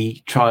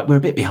we're a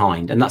bit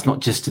behind. And that's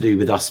not just to do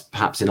with us,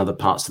 perhaps in other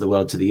parts of the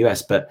world to the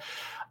US, but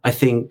I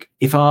think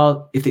if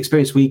the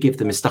experience we give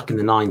them is stuck in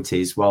the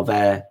 90s while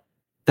their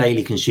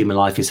daily consumer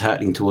life is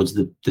hurtling towards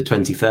the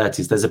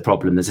 2030s, there's a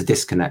problem, there's a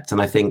disconnect.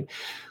 And I think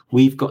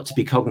we've got to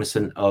be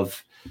cognizant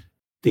of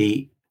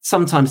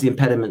sometimes the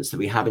impediments that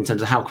we have in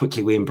terms of how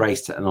quickly we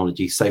embrace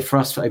technology. So for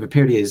us, over a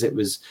period of years, it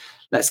was,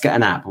 let's get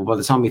an app. Well, by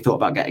the time we thought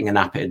about getting an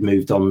app, it had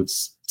moved on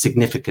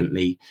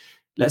significantly.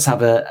 Let's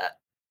have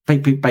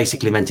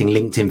basically inventing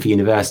LinkedIn for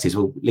universities.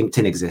 Well,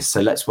 LinkedIn exists,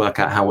 so let's work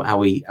out how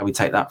we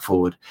take that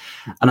forward.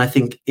 And I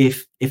think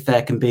if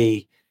there can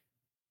be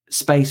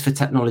space for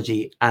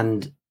technology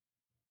and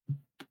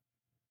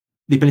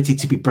the ability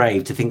to be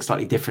brave, to think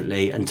slightly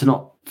differently, and to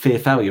not fear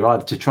failure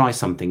either, to try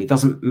something. It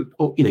doesn't,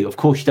 of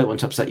course, you don't want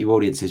to upset your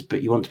audiences,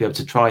 but you want to be able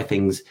to try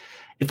things.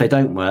 If they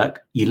don't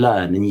work, you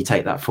learn and you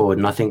take that forward.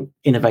 And I think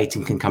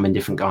innovating can come in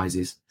different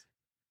guises.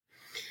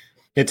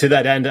 Yeah, to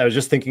that end, I was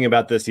just thinking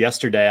about this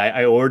yesterday.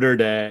 I ordered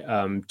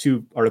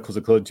 2 articles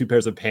of clothing, 2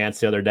 pairs of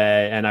pants the other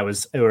day, and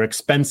they were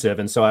expensive,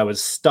 and so I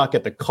was stuck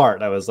at the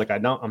cart. I was like,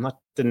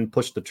 didn't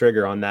push the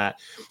trigger on that,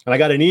 and I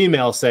got an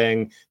email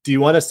saying, "Do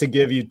you want us to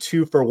give you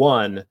 2 for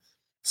 1,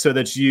 so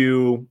that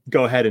you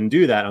go ahead and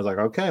do that?" And I was like,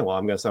 "Okay,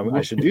 well,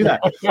 I should do that."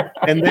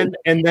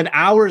 and then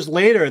hours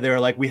later, they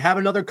were like, "We have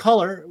another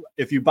color.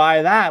 If you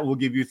buy that, we'll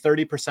give you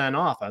 30%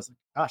 off." I was like,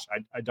 "Gosh,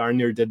 I darn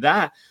near did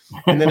that."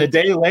 And then a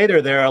day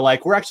later, they're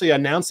like, "We're actually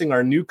announcing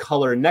our new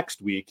color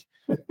next week.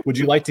 Would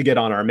you like to get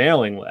on our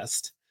mailing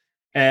list?"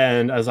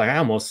 And I was like, I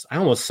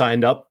almost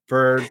signed up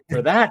for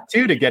that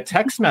too, to get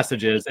text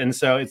messages. And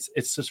so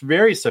it's just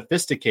very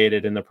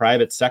sophisticated in the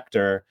private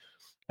sector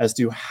as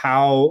to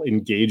how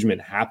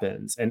engagement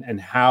happens and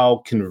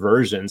how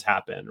conversions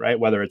happen, right?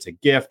 Whether it's a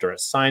gift or a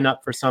sign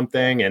up for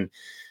something. And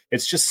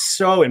it's just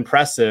so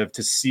impressive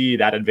to see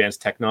that advanced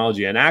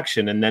technology in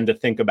action. And then to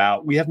think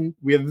about, we have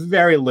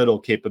very little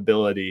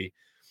capability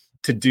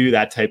to do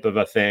that type of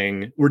a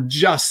thing. We're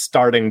just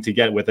starting to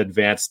get with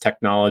advanced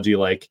technology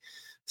like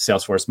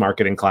Salesforce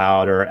Marketing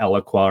Cloud or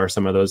Eloqua or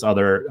some of those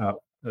other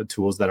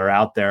tools that are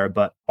out there.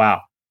 But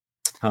wow.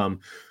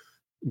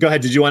 Go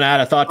ahead. Did you want to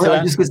add a thought to that?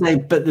 I was just going to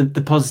say, but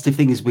the positive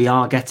thing is we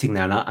are getting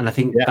there. And I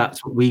think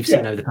that's what we've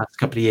seen over the past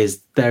couple of years.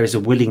 There is a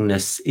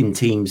willingness in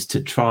teams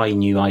to try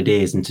new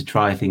ideas and to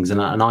try things.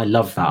 And I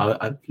love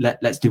that.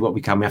 Let's do what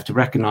we can. We have to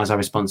recognize our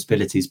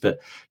responsibilities, but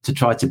to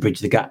try to bridge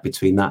the gap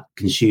between that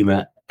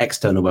consumer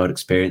external world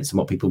experience and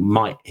what people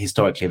might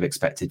historically have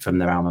expected from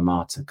their alma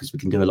mater, because we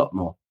can do a lot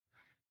more.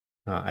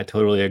 I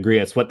totally agree.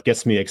 It's what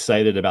gets me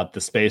excited about the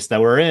space that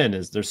we're in,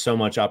 is there's so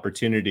much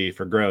opportunity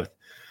for growth.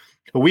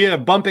 We are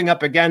bumping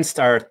up against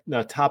our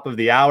top of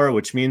the hour,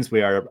 which means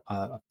we are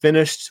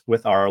finished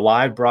with our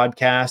live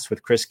broadcast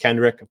with Chris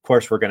Kendrick. Of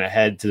course, we're going to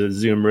head to the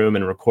Zoom room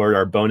and record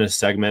our bonus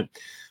segment.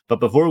 But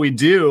before we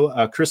do,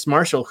 Chris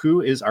Marshall,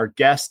 who is our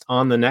guest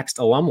on the next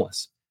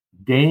Alum-Less?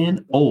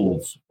 Dan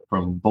Olds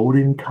from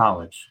Bowdoin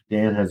College.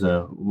 Dan has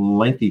a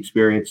lengthy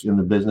experience in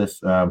the business.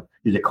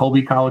 He's at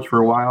Colby College for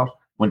a while,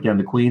 went down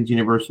to Queen's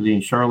University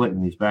in Charlotte,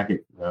 and he's back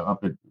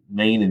up at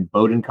Maine and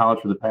Bowdoin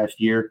College for the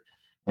past year.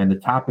 And the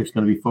topic's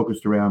going to be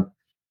focused around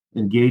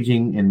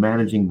engaging and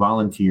managing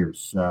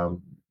volunteers,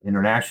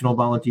 international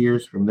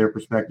volunteers from their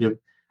perspective,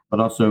 but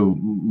also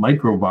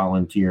micro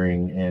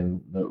volunteering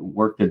and the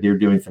work that they're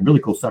doing. Some really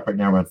cool stuff right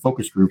now around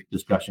focus group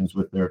discussions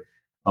with their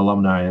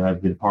alumni that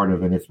I've been part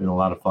of, and it's been a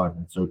lot of fun.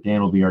 And so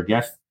Dan will be our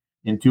guest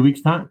in 2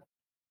 weeks' time.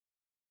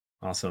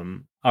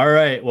 Awesome. All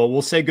right. Well,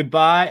 we'll say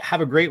goodbye.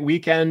 Have a great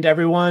weekend,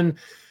 everyone.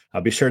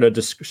 Be sure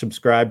to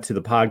subscribe to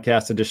the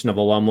podcast edition of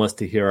Alum-Less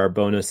to hear our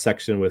bonus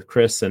section with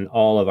Chris and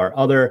all of our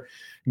other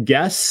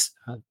guests.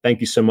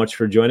 Thank you so much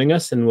for joining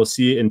us, and we'll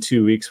see you in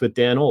 2 weeks with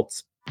Dan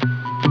Olds.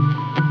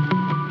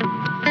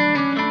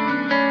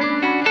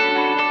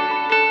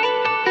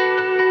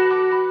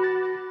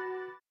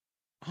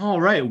 All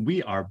right,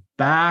 we are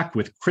back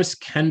with Chris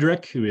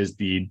Kendrick, who is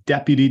the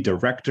Deputy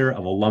Director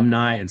of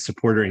Alumni and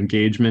Supporter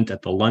Engagement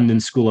at the London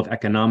School of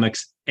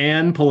Economics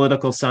and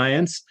Political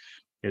Science.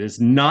 It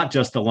is not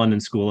just the London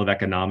School of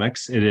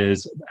Economics. It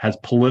has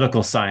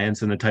political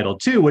science in the title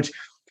too, which,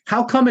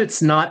 how come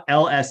it's not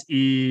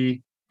LSE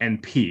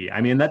and P?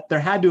 I mean, that there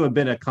had to have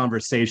been a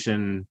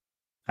conversation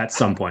at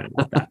some point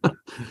about that.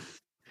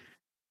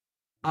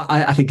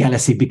 I think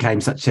LSE became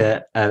such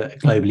a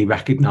globally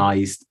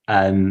recognized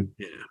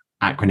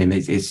acronym.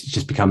 It's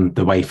just become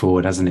the way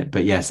forward, hasn't it?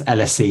 But yes,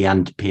 LSE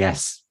and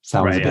PS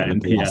sounds right, a bit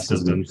and PS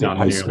doesn't sound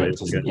nearly as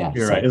good.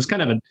 You're right. It was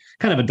kind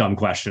of a dumb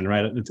question,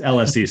 right? It's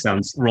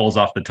LSE rolls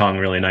off the tongue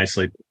really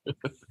nicely.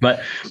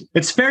 But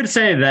it's fair to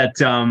say that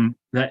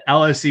that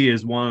LSE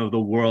is one of the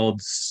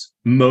world's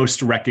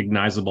most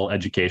recognizable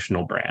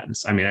educational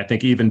brands. I mean, I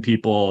think even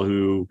people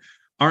who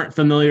aren't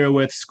familiar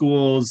with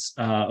schools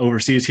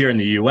overseas here in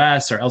the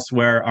US or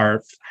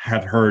elsewhere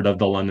have heard of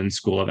the London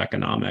School of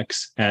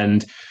Economics.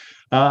 And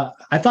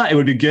I thought it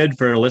would be good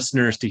for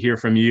listeners to hear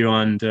from you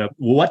on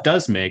what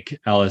does make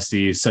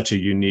LSE such a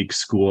unique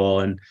school,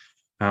 and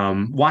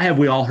why have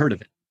we all heard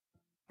of it?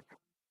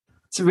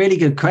 It's a really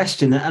good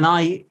question.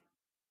 And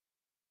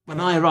when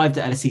I arrived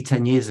at LSE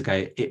 10 years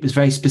ago, it was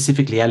very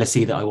specifically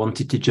LSE that I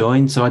wanted to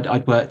join. So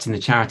I'd worked in the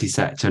charity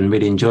sector and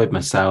really enjoyed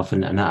myself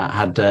and I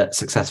had a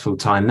successful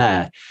time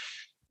there.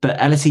 But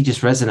LSE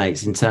just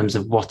resonates in terms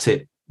of what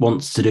it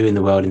wants to do in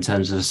the world in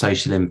terms of a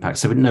social impact.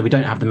 So we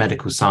don't have the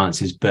medical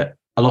sciences, but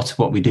a lot of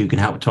what we do can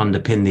help to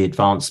underpin the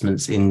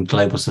advancements in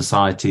global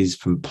societies,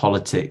 from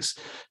politics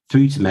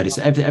through to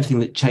medicine, everything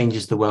that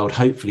changes the world,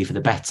 hopefully for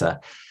the better.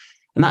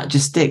 And that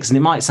just sticks. And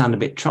it might sound a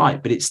bit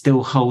trite, but it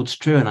still holds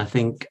true. And I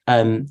think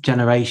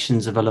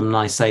generations of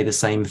alumni say the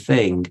same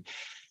thing.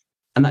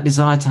 And that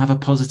desire to have a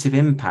positive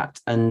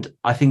impact. And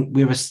I think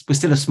we're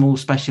still a small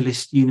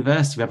specialist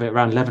university. We have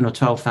around 11 or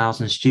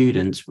 12,000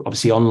 students,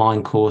 obviously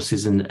online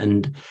courses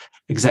and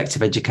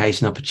executive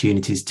education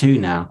opportunities too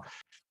now.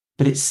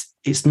 But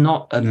it's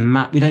not a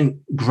map. We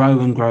don't grow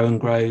and grow and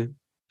grow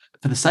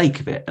for the sake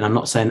of it. And I'm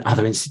not saying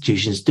other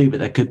institutions do, but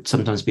there could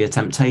sometimes be a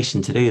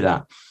temptation to do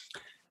that.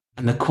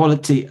 And the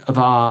quality of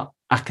our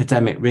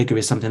academic rigor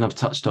is something I've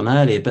touched on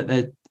earlier, but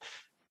a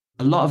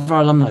lot of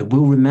our alumni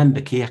will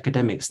remember key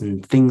academics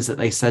and things that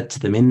they said to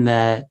them in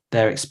their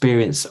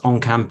experience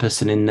on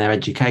campus and in their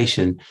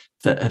education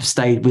that have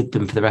stayed with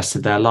them for the rest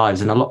of their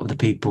lives. And a lot of the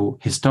people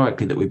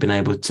historically that we've been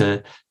able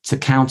to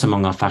count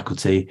among our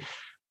faculty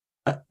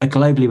are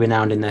globally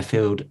renowned in their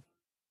field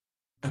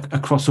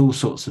across all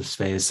sorts of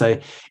spheres. So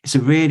it's a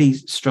really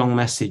strong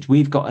message.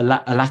 We've got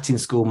a Latin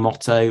school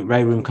motto,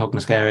 Rerum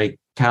Cognoscere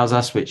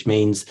Causas, which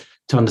means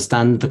to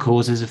understand the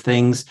causes of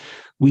things.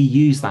 We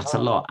use that a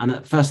lot. And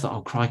at first I thought,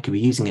 oh, crikey,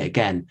 we're using it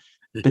again.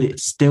 But it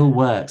still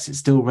works. It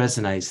still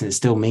resonates and it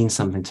still means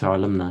something to our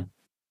alumni.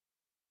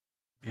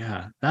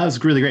 Yeah, that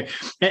was really great.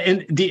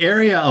 And the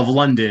area of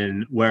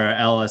London where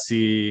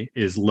LSE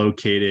is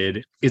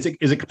located, is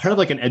it part of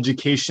like an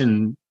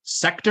education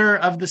sector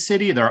of the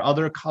city? There are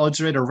other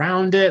colleges right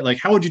around it. Like,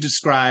 how would you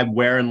describe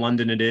where in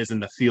London it is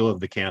and the feel of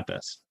the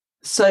campus?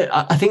 So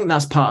I think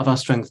that's part of our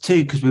strength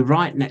too, because we're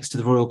right next to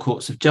the Royal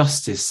Courts of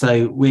Justice.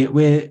 So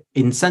we're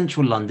in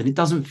central London. It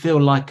doesn't feel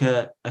like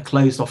a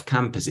closed off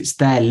campus. It's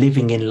there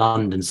living in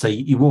London. So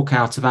you walk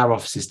out of our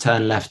offices,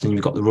 turn left, and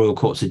you've got the Royal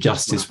Courts of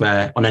Justice,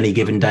 where on any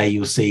given day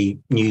you'll see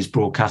news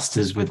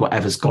broadcasters with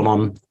whatever's gone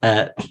on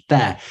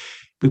there.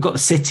 We've got the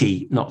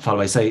city not far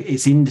away. So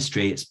it's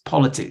industry, it's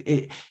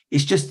politics.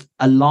 It's just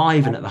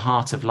alive and at the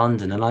heart of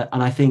London. And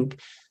I think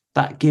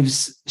that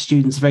gives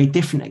students a very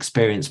different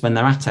experience when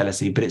they're at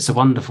LSE, but it's a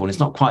wonderful. And it's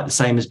not quite the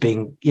same as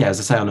being, as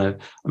I say, on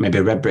maybe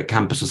a red brick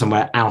campus or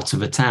somewhere out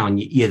of a town.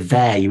 You're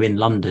there, you're in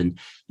London,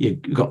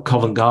 you've got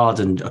Covent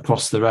Garden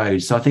across the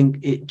road. So I think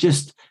it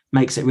just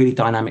makes it a really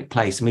dynamic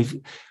place.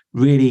 And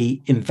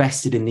really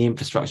invested in the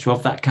infrastructure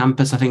of that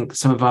campus. I think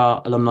some of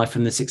our alumni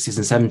from the 60s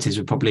and 70s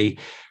would probably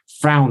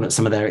frown at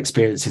some of their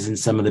experiences in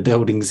some of the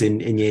buildings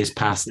in years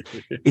past.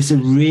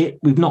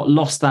 We've not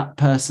lost that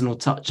personal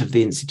touch of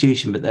the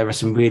institution, but there are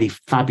some really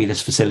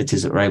fabulous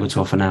facilities that we're able to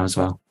offer now as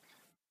well.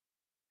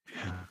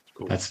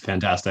 Cool. That's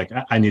fantastic.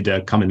 I need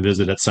to come and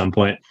visit at some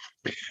point.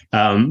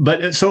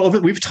 But so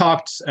we've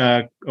talked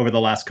over the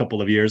last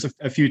couple of years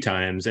a few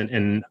times,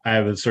 and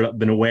I've sort of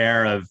been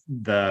aware of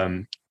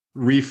the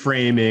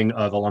reframing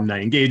of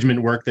alumni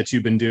engagement work that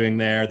you've been doing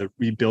there, the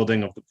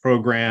rebuilding of the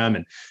program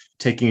and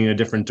taking a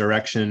different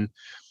direction.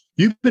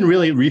 You've been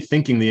really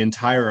rethinking the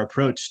entire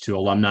approach to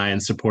alumni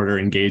and supporter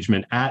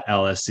engagement at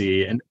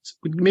LSE, and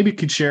maybe you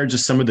could share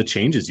just some of the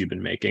changes you've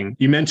been making.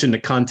 You mentioned the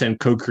content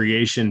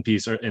co-creation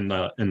piece in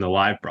the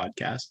live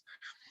broadcast.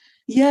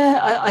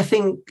 Yeah, I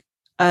think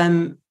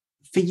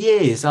for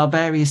years our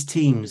various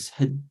teams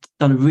had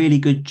done a really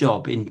good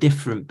job in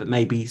different but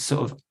maybe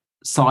sort of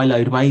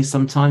siloed ways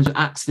sometimes.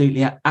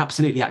 Absolutely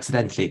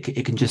accidentally,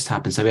 it can just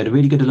happen. So we had a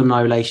really good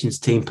alumni relations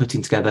team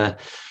putting together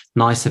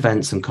nice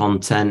events and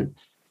content,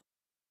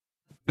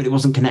 but it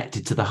wasn't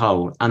connected to the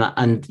whole.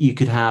 And you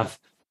could have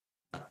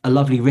a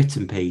lovely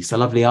written piece, a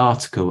lovely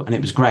article, and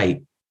it was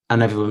great,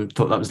 and everyone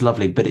thought that was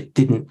lovely, but it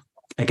didn't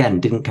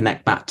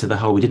connect back to the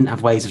whole. We didn't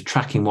have ways of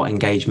tracking what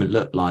engagement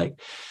looked like.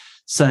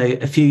 So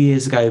a few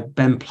years ago,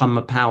 Ben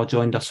Plummer-Powell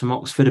joined us from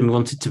Oxford, and we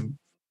wanted to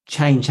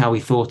change how we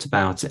thought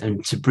about it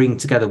and to bring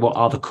together what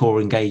are the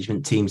core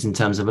engagement teams in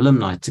terms of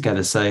alumni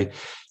together. So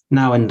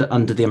now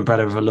under the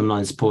umbrella of alumni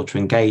and supporter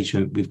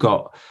engagement, we've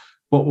got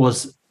what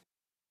was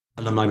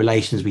alumni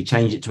relations, we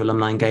changed it to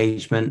alumni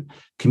engagement,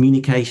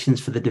 communications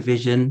for the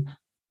division,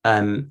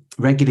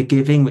 regular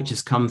giving, which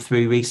has come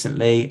through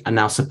recently, and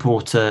now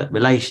supporter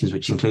relations,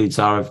 which includes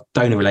our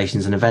donor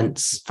relations and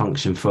events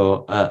function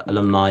for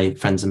alumni,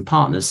 friends and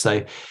partners.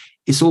 So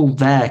it's all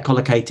there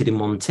collocated in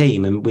one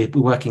team, and we're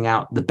working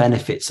out the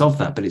benefits of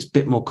that, but it's a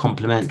bit more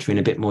complementary and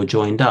a bit more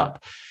joined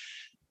up.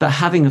 But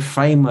having a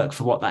framework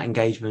for what that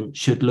engagement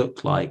should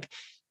look like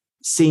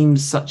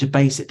seems such a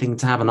basic thing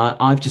to have. And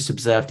I've just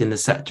observed in the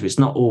sector, it's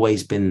not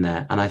always been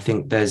there. And I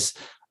think there's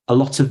a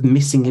lot of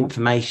missing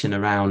information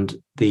around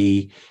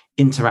the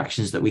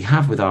interactions that we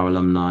have with our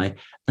alumni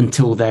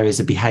until there is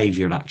a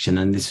behavioural action.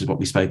 And this is what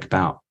we spoke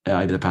about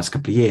over the past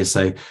couple of years.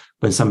 So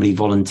when somebody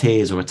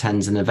volunteers or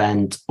attends an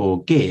event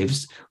or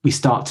gives, we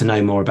start to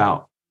know more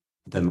about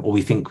them, or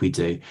we think we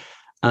do.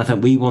 And I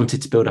think we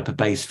wanted to build up a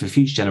base for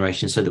future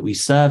generations so that we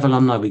serve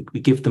alumni, we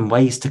give them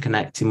ways to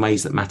connect in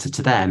ways that matter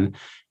to them,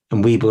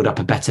 and we build up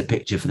a better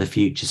picture for the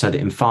future so that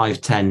in 5,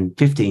 10,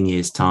 15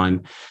 years'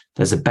 time,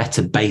 there's a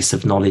better base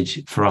of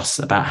knowledge for us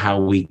about how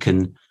we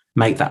can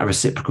make that a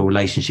reciprocal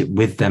relationship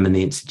with them and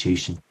the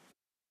institution.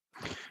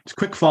 Just a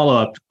quick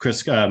follow-up,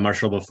 Chris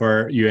Marshall,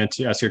 before you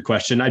ask your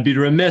question. I'd be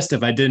remiss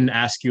if I didn't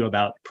ask you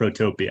about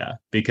Protopia,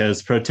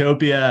 because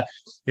Protopia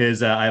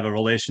is, I have a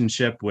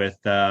relationship with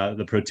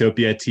the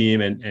Protopia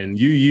team, and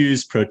you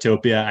use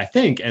Protopia, I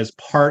think, as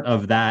part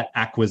of that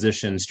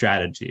acquisition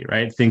strategy,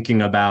 right?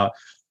 Thinking about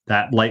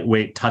that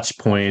lightweight touch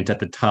point at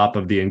the top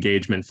of the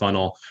engagement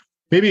funnel.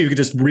 Maybe you could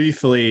just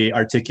briefly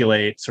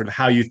articulate sort of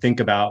how you think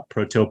about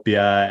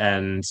Protopia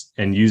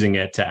and using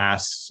it to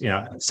ask,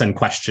 send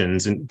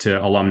questions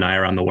to alumni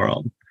around the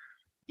world.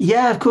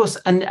 Yeah, of course.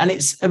 And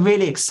it's a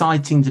really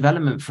exciting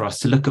development for us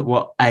to look at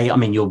what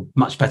you're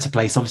much better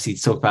placed, obviously,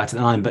 to talk about it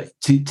than I am, but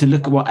to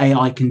look at what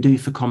AI can do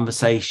for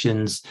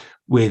conversations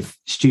with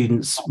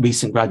students,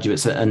 recent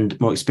graduates and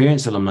more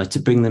experienced alumni, to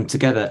bring them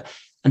together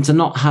and to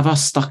not have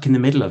us stuck in the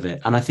middle of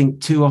it. And I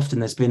think too often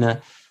there's been a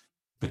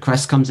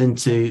request comes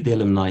into the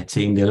alumni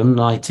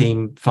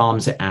team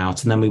farms it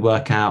out, and then we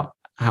work out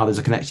how there's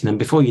a connection. And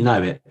before you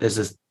know it, there's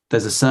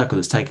a circle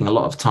that's taking a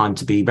lot of time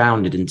to be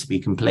rounded and to be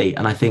complete.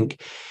 And I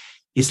think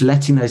it's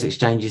letting those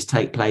exchanges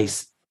take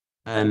place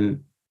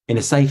in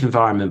a safe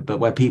environment, but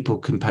where people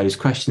can pose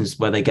questions,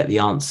 where they get the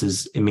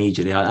answers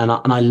immediately. And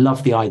I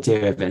love the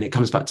idea of it. And it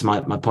comes back to my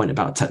point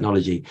about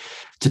technology,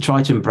 to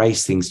try to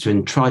embrace things,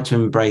 to try to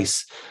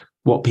embrace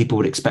what people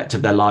would expect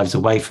of their lives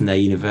away from their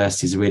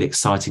university is a really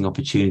exciting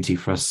opportunity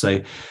for us. So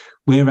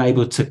we're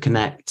able to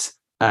connect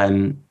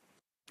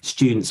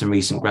students and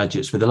recent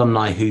graduates with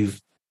alumni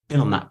who've been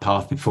on that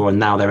path before, and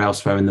now they're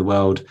elsewhere in the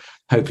world,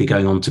 hopefully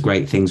going on to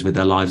great things with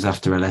their lives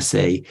after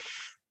LSE.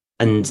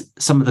 And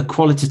some of the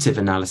qualitative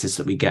analysis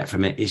that we get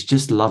from it is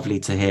just lovely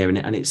to hear.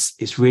 And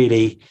it's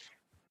really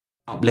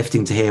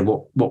uplifting to hear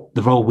what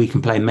the role we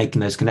can play in making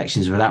those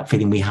connections without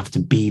feeling we have to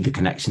be the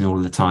connection all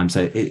of the time.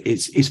 So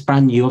it's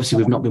brand new. Obviously,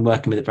 we've not been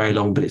working with it very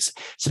long, but it's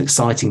an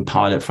exciting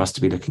pilot for us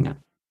to be looking at.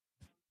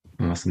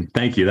 Awesome.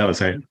 Thank you. That was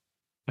great.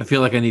 I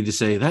feel like I need to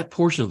say that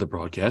portion of the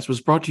broadcast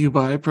was brought to you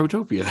by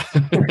Protopia.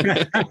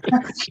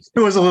 It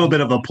was a little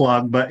bit of a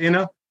plug, but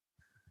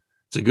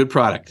it's a good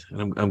product,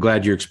 and I'm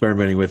glad you're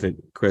experimenting with it,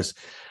 Chris.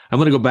 I'm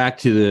going to go back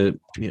to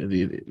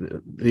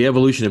the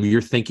evolution of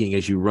your thinking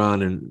as you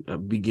run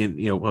and begin.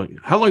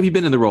 How long have you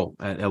been in the role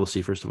at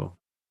LSE, first of all?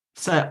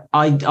 So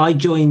I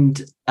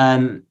joined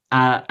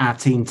our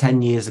team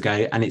 10 years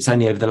ago, and it's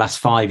only over the last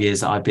 5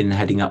 years that I've been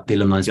heading up the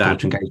alumni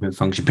supporter engagement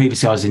function.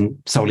 Previously, I was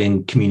solely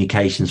in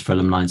communications for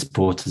alumni and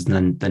supporters,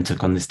 and then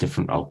took on this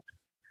different role.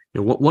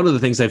 One of the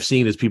things I've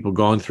seen is people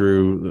going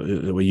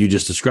through what you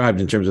just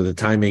described in terms of the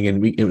timing,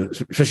 and we,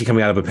 especially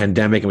coming out of a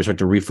pandemic, and we start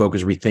to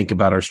refocus, rethink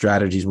about our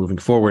strategies moving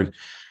forward.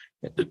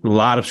 A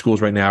lot of schools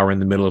right now are in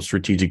the middle of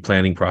strategic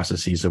planning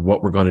processes of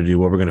what we're going to do,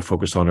 what we're going to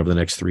focus on over the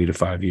next 3 to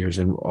 5 years.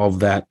 And all of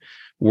that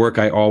work,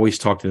 I always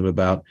talk to them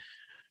about,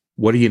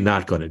 what are you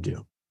not going to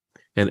do?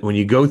 And when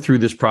you go through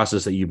this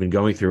process that you've been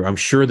going through, I'm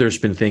sure there's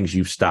been things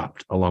you've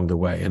stopped along the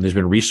way. And there's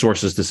been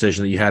resources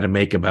decision that you had to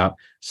make about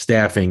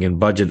staffing and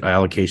budget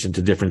allocation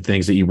to different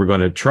things that you were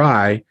going to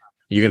try.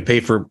 You're going to pay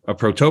for a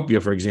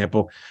Protopia, for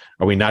example.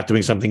 Are we not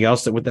doing something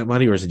else with that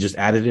money, or is it just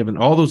additive? And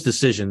all those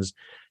decisions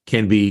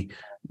can be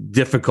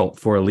difficult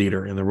for a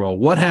leader in the role.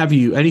 What have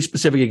you, any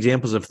specific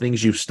examples of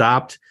things you've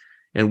stopped,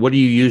 and what are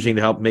you using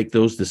to help make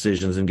those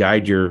decisions and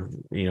guide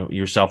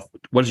yourself?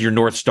 What is your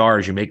North Star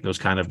as you make those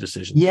kind of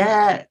decisions?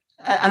 Yeah.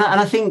 And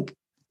I think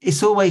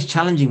it's always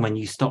challenging when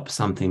you stop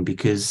something,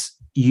 because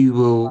you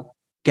will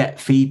get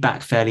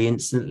feedback fairly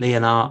instantly,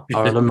 and our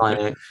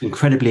alumni are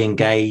incredibly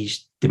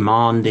engaged,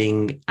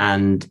 demanding,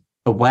 and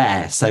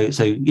aware. So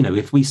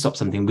if we stop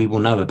something, we will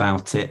know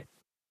about it.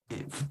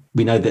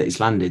 We know that it's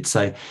landed.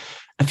 So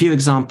a few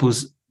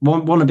examples,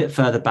 one a bit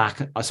further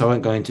back, so I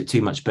won't go into it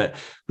too much, but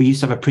we used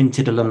to have a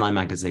printed alumni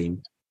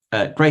magazine,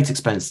 great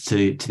expense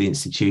to the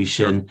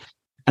institution. Sure.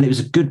 And it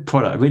was a good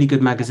product, a really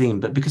good magazine,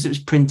 but because it was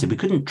printed, we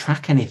couldn't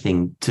track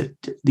anything to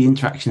the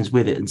interactions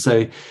with it. And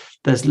so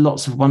there's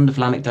lots of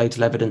wonderful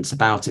anecdotal evidence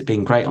about it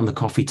being great on the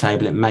coffee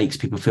table. It makes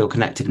people feel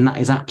connected. And that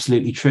is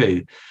absolutely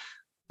true.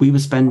 We were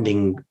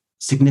spending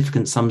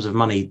significant sums of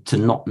money to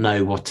not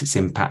know what its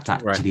impact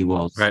actually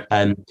was.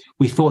 Right.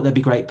 We thought there'd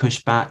be great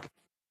pushback.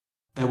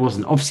 There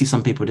wasn't. Obviously,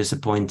 some people were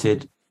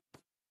disappointed,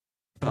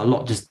 but a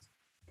lot just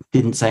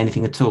didn't say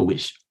anything at all,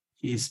 which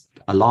is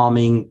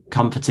alarming,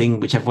 comforting,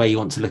 whichever way you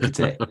want to look at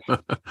it.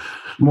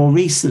 More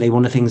recently,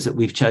 one of the things that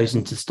we've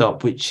chosen to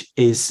stop, which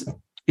is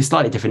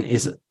slightly different,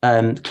 is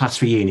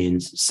class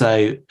reunions.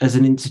 So as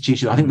an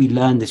institution, I think we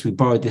learned this, we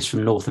borrowed this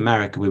from North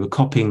America. We were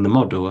copying the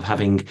model of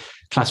having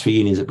class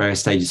reunions at various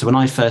stages. So when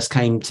I first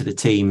came to the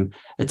team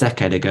a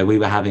decade ago, we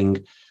were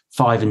having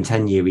 5 and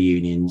 10 year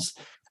reunions,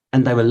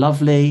 and they were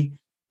lovely,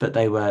 but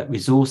they were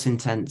resource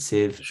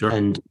intensive. Sure.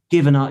 And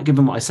given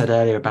what I said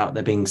earlier about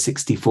there being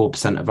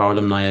 64% of our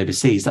alumni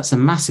overseas, that's a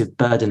massive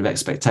burden of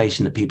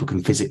expectation that people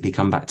can physically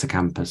come back to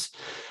campus.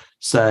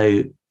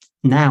 So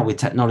now with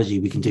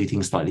technology, we can do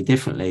things slightly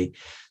differently.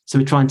 So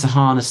we're trying to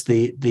harness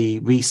the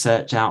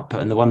research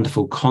output and the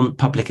wonderful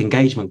public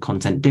engagement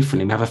content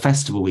differently. We have a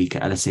festival week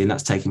at LSE, and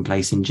that's taking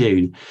place in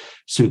June.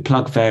 So we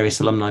plug various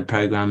alumni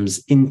programs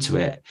into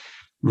it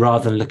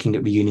rather than looking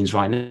at reunions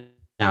right now.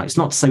 Now, it's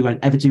not to say we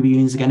won't ever do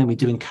reunions again, and we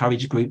do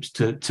encourage groups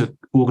to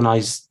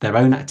organise their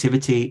own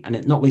activity, and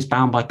it's not always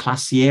bound by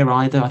class year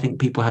either. I think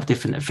people have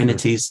different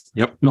affinities,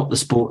 not the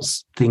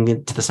sports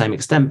thing to the same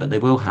extent, but they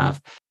will have.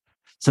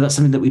 So that's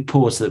something that we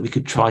paused so that we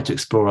could try to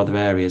explore other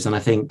areas. And I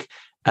think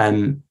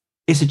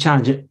it's a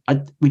challenge.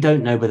 We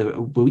don't know whether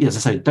it will, as I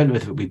say, don't know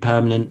whether it will be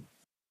permanent,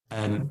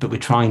 but we're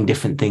trying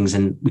different things,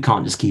 and we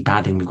can't just keep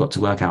adding. We've got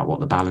to work out what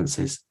the balance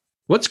is.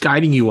 What's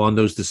guiding you on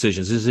those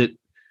decisions? Is it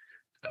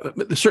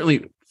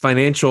certainly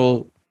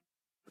financial,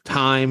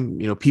 time,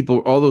 people,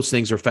 all those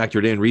things are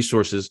factored in,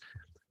 resources,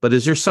 but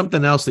is there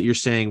something else that you're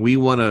saying,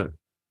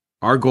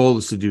 our goal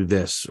is to do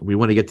this, we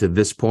want to get to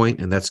this point,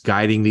 and that's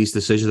guiding these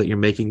decisions that you're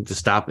making to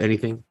stop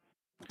anything?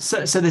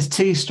 So there's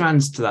 2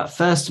 strands to that.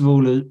 First of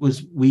all,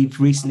 we've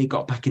recently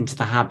got back into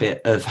the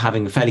habit of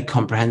having a fairly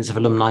comprehensive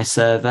alumni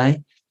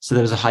survey. So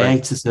there was a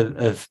hiatus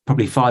of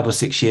probably 5 or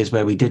 6 years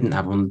where we didn't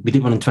have one. We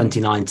did one in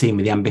 2019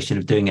 with the ambition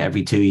of doing it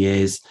every 2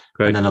 years.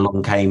 Great. And then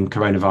along came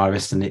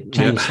coronavirus and it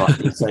changed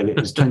slightly. So it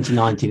was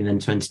 2019 and then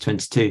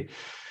 2022.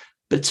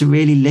 But to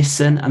really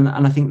listen, and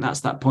I think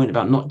that's that point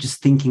about not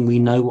just thinking we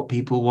know what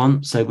people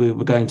want. So we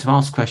were going to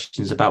ask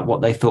questions about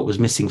what they thought was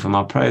missing from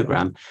our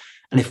program.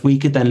 And if we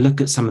could then look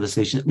at some of the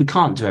solutions, we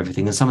can't do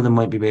everything, and some of them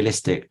won't be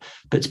realistic,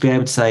 but to be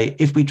able to say,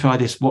 if we try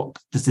this, what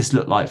does this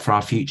look like for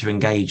our future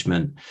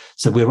engagement?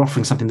 So we're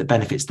offering something that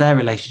benefits their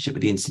relationship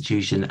with the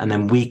institution, and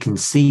then we can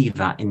see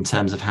that in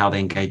terms of how they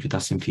engage with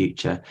us in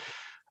future.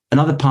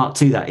 Another part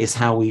to that is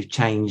how we've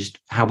changed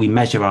how we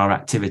measure our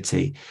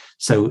activity.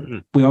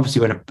 So we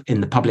obviously were in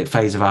the public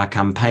phase of our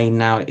campaign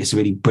now. It's a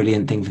really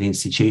brilliant thing for the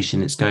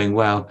institution. It's going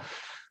well.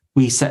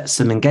 We set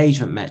some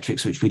engagement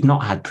metrics, which we'd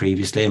not had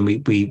previously. And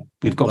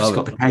we've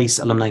got the case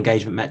alumni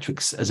engagement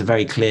metrics as a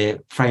very clear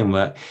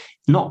framework.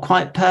 Not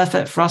quite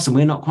perfect for us, and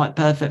we're not quite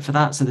perfect for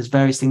that. So there's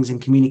various things in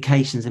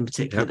communications in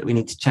particular that we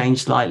need to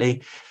change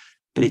slightly.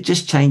 But it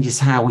just changes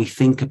how we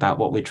think about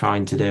what we're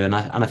trying to do. And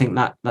I think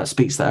that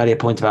speaks to the earlier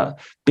point about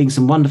being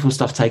some wonderful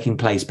stuff taking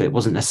place, but it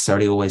wasn't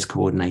necessarily always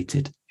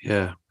coordinated.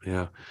 Yeah.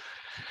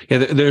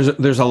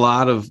 There's a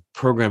lot of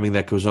programming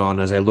that goes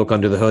on as I look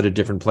under the hood at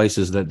different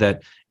places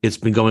that it's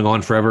been going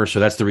on forever. So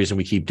that's the reason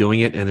we keep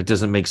doing it. And it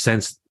doesn't make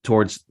sense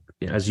towards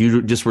as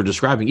you just were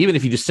describing, even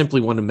if you just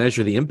simply want to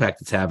measure the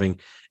impact it's having,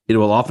 it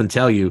will often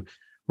tell you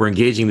we're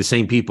engaging the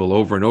same people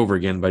over and over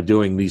again by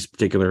doing these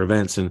particular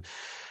events. And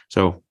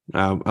so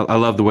I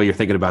love the way you're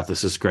thinking about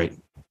this. It's great.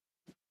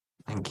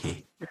 Thank you.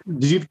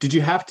 Did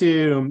you have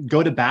to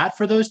go to bat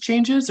for those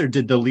changes, or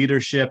did the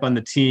leadership on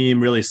the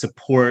team really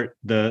support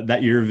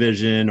your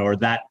vision or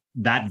that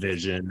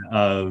vision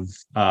of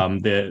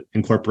the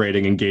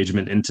incorporating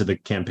engagement into the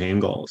campaign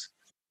goals?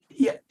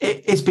 Yeah,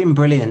 it's been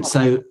brilliant.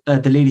 So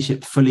the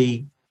leadership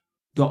fully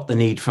got the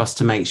need for us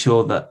to make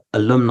sure that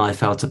alumni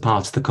felt a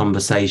part of the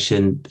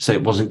conversation. So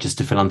it wasn't just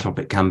a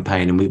philanthropic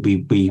campaign, and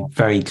we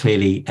very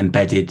clearly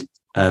embedded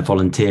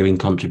volunteering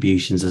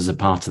contributions as a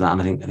part of that.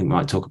 And I think we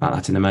might talk about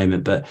that in a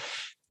moment. But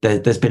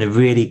there's been a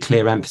really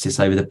clear emphasis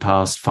over the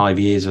past 5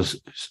 years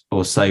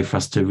or so for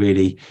us to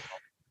really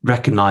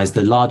recognise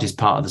the largest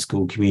part of the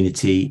school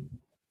community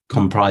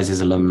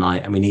comprises alumni,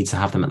 and we need to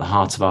have them at the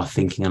heart of our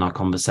thinking and our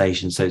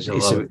conversation. So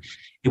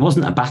it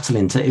wasn't a battle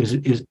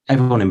it was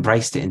everyone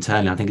embraced it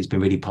internally. I think it's been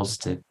really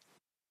positive.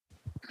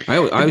 I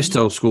always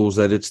tell schools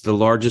that it's the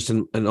largest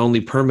and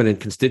only permanent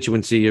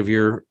constituency of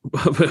your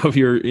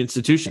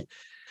institution.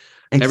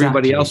 Exactly.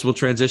 Everybody else will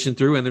transition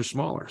through, and they're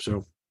smaller.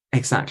 So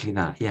exactly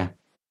that, yeah.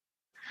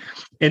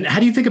 And how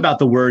do you think about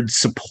the word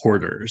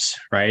supporters,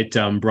 right?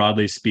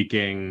 Broadly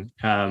speaking,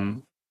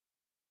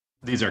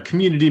 these are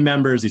community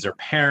members, these are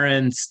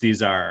parents,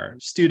 these are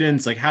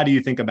students. Like, how do you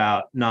think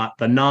about not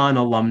the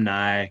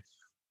non-alumni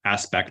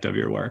aspect of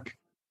your work?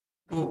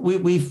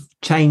 We've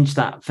changed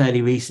that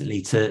fairly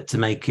recently to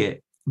make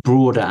it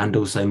broader and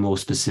also more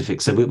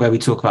specific. So where we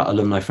talk about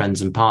alumni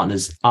friends and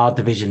partners, our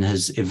division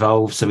has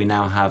evolved. So we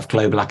now have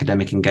global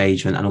academic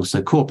engagement and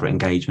also corporate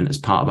engagement as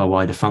part of our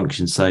wider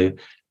function. So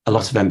a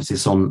lot of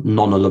emphasis on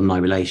non-alumni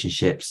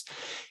relationships.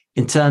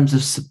 In terms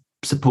of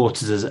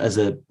supporters as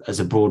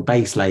a broad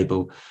base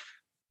label,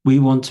 we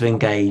want to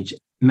engage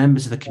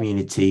members of the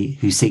community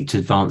who seek to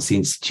advance the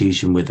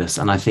institution with us.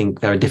 And I think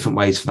there are different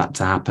ways for that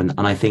to happen.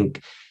 And I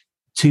think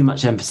too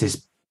much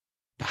emphasis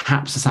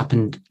perhaps has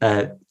happened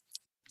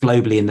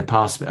globally in the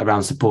past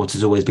around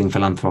supporters always being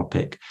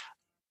philanthropic.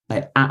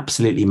 They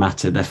absolutely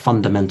matter. They're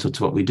fundamental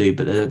to what we do.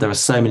 But there are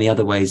so many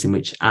other ways in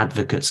which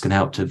advocates can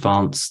help to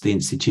advance the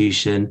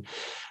institution.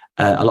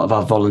 A lot of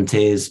our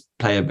volunteers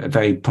play a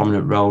very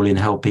prominent role in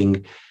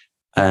helping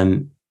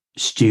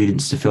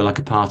students to feel like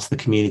a part of the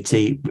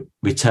community,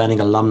 returning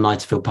alumni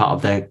to feel part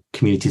of their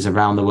communities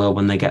around the world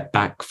when they get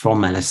back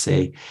from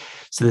LSE.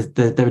 So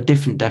there are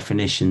different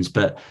definitions,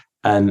 but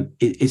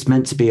it's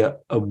meant to be a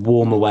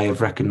warmer way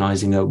of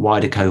recognizing a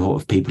wider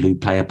cohort of people who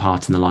play a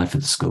part in the life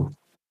of the school.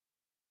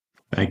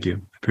 Thank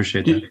you.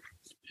 Appreciate that.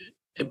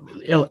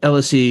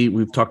 LSE,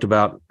 we've talked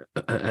about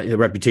the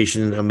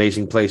reputation,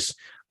 amazing place.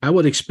 I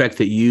would expect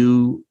that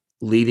you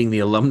leading the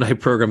alumni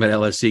program at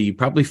LSE, you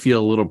probably feel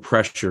a little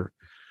pressure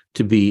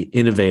to be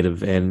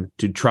innovative and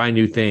to try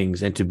new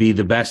things and to be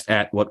the best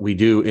at what we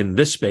do in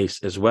this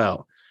space as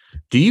well.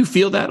 Do you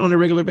feel that on a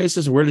regular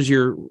basis? What do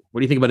you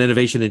think about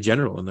innovation in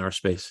general in our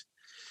space?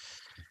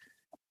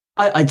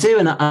 I do.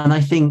 And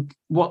I think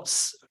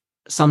what's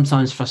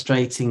sometimes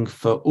frustrating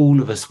for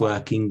all of us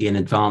working in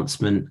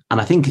advancement, and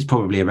I think it's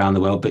probably around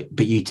the world,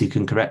 but you two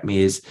can correct me,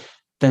 is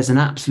there's an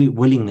absolute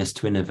willingness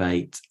to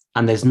innovate.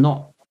 And there's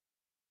not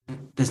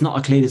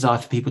a clear desire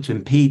for people to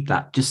impede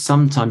that. Just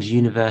sometimes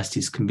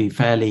universities can be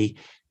fairly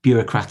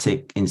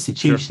bureaucratic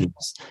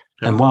institutions. Sure.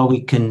 And while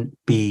we can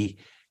be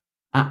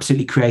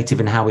absolutely creative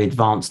in how we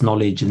advance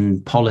knowledge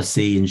and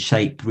policy and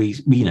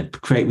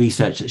create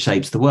research that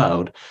shapes the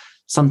world,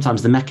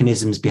 sometimes the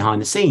mechanisms behind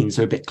the scenes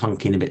are a bit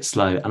clunky and a bit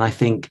slow. And I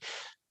think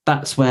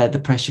that's where the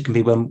pressure can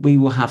be, when we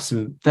will have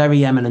some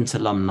very eminent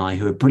alumni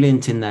who are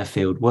brilliant in their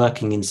field,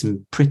 working in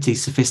some pretty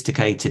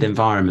sophisticated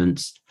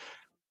environments.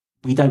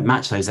 We don't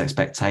match those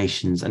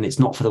expectations, and it's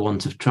not for the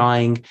want of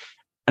trying,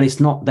 and it's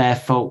not their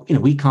fault.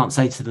 We can't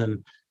say to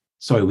them,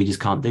 sorry, we just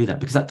can't do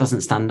that, because that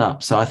doesn't stand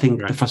up. So I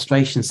think the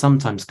frustrations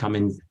sometimes come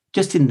in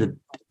just in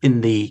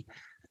the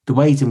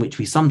ways in which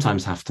we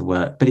sometimes have to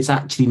work, but it's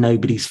actually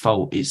nobody's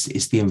fault.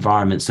 It's the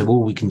environment. So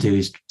all we can do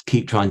is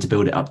keep trying to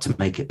build it up to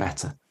make it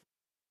better.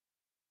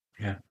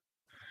 Yeah.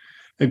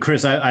 And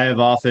Chris, I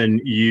have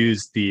often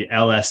used the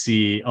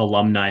LSE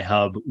Alumni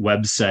Hub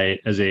website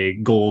as a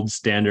gold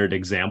standard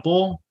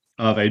example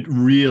of a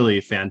really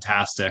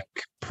fantastic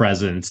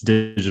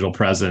digital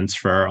presence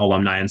for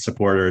alumni and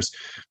supporters.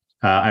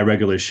 I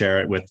regularly share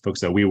it with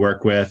folks that we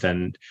work with.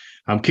 And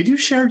could you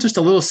share just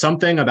a little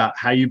something about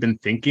how you've been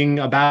thinking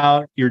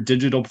about your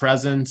digital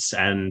presence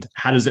and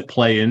how does it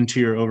play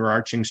into your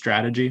overarching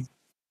strategy?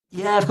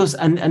 Yeah, of course.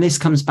 And this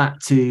comes back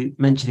to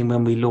mentioning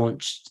when we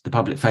launched the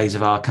public phase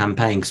of our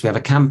campaign, because we have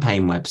a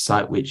campaign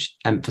website which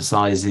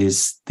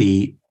emphasizes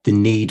the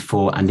need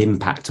for and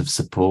impact of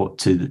support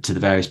to the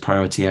various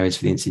priority areas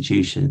for the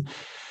institution.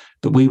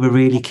 But we were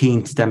really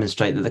keen to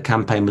demonstrate that the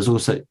campaign was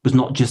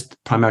not just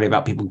primarily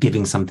about people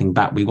giving something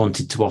back. We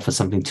wanted to offer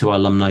something to our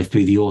alumni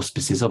through the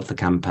auspices of the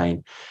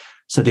campaign.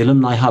 So the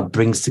Alumni Hub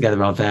brings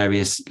together our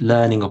various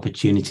learning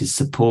opportunities,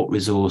 support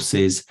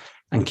resources,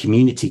 and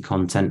community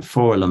content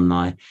for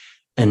alumni.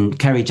 And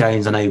Kerry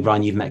Jones, I know,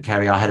 Ryan, you've met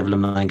Kerry, our head of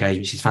alumni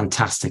engagement. She's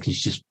fantastic, and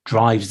she just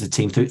drives the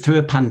team through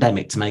a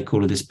pandemic to make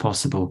all of this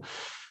possible.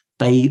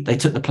 They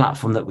took the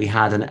platform that we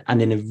had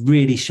and in a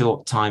really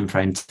short time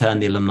frame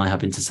turned the Alumni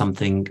Hub into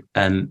something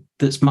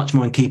that's much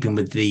more in keeping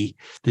with the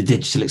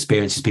digital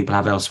experiences people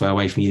have elsewhere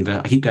away from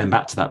university. I keep going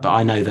back to that, but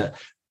I know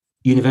that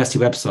university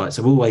websites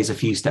are always a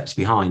few steps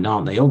behind,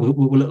 aren't they? Oh,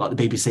 we'll look like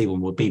the BBC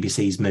one. Well,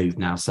 BBC's moved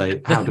now,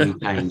 so how do we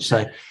change?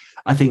 So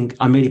I think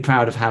I'm really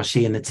proud of how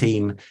she and the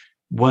team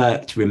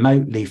worked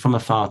remotely from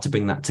afar to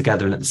bring that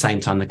together, and at the same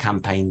time the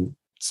campaign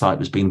site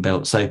was being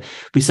built. So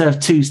we serve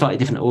two slightly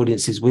different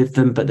audiences with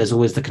them, but there's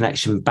always the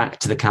connection back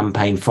to the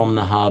campaign from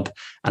the hub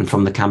and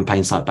from the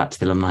campaign site back to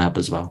the Alumni Hub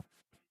as well.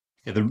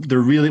 Yeah, the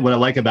really, what I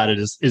like about it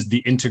is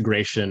the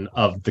integration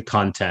of the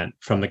content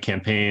from the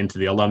campaign to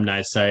the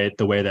alumni site,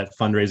 the way that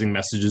fundraising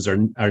messages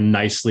are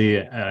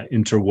nicely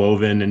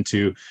interwoven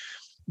into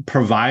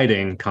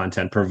providing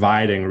content,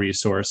 providing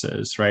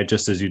resources, right?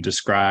 Just as you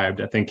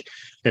described. I think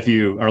if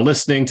you are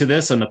listening to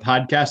this on the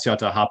podcast, you have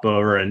to hop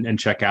over and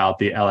check out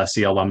the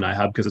LSE Alumni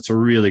Hub, because it's a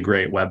really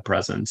great web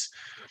presence.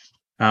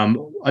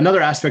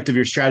 Another aspect of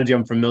your strategy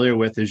I'm familiar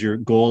with is your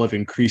goal of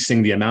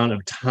increasing the amount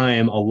of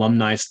time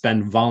alumni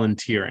spend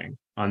volunteering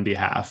on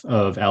behalf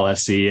of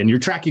LSE. And you're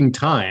tracking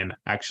time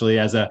actually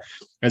as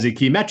a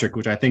key metric,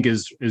 which I think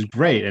is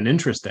great and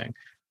interesting.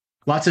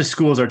 Lots of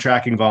schools are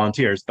tracking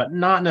volunteers, but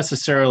not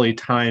necessarily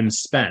time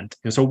spent.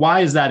 And so why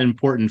is that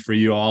important for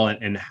you all,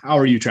 and how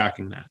are you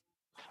tracking that?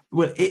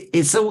 Well,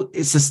 it's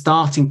a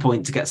starting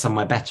point to get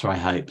somewhere better, I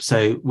hope.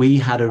 So we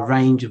had a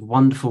range of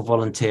wonderful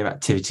volunteer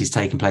activities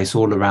taking place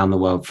all around the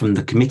world, from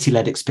the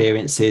committee-led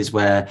experiences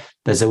where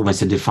there's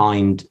almost a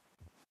defined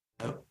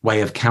way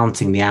of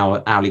counting the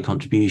hourly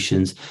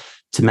contributions,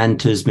 to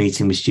mentors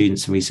meeting with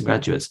students and recent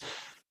graduates.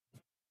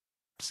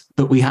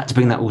 But we had to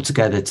bring that all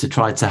together to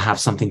try to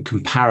have something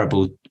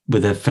comparable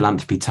with a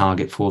philanthropy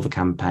target for the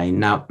campaign.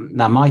 Now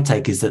my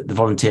take is that the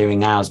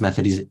volunteering hours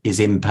method is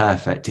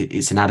imperfect.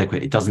 It's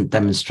inadequate. It doesn't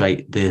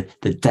demonstrate the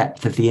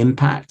depth of the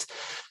impact.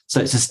 So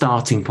it's a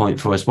starting point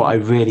for us. What I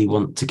really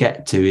want to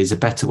get to is a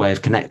better way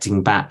of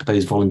connecting back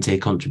those volunteer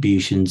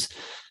contributions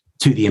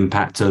to the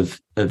impact of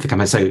the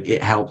campaign. So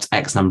it helped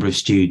X number of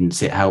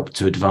students. It helped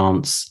to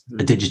advance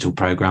a digital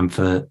program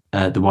for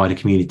the wider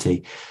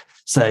community.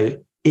 So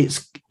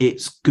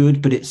it's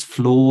good, but it's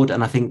flawed.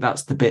 And I think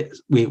that's the bit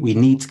we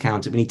need to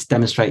count it. We need to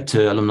demonstrate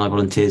to alumni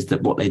volunteers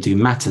that what they do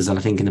matters. And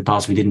I think in the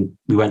past we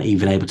weren't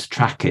even able to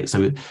track it.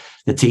 So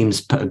the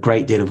teams put a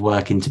great deal of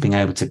work into being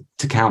able to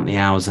count the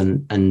hours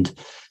and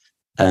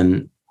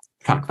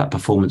track that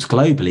performance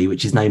globally,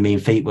 which is no mean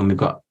feat when we've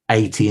got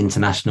 80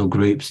 international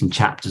groups and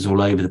chapters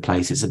all over the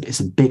place. It's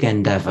a big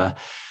endeavor,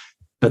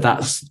 but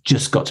that's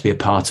just got to be a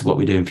part of what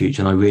we do in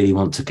future. And I really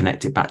want to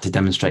connect it back to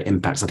demonstrate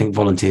impacts. I think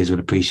volunteers would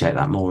appreciate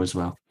that more as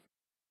well.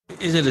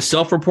 Is it a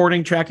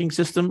self-reporting tracking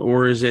system,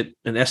 or is it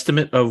an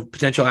estimate of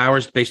potential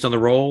hours based on the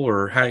role,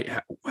 or how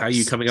are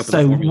you coming up with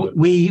the formula?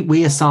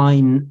 We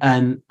assign,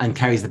 and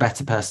Kerry's the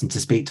better person to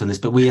speak to on this,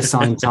 but we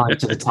assign time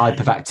to the type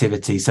of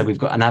activity. So we've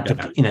got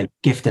an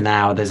gift an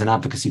hour. There's an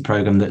advocacy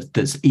program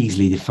that's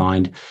easily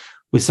defined.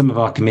 With some of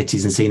our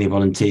committees and senior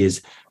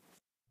volunteers,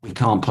 we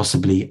can't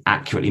possibly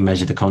accurately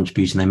measure the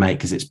contribution they make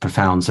because it's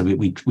profound. So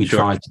we sure.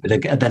 Try to,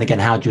 but then again,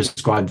 how do you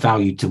ascribe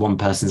value to one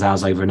person's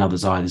hours over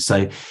another's either?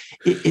 So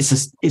it's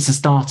a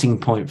starting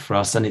point for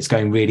us, and it's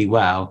going really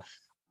well.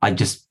 I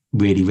just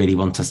really, really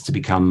want us to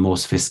become more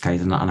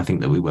sophisticated, and I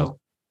think that we will.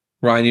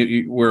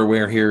 Ryan, we're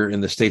aware here in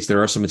the States,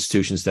 there are some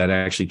institutions that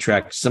actually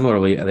track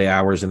similarly the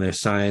hours, and they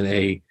assign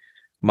a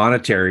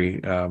monetary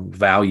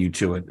value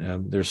to it.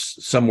 There's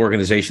some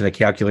organization that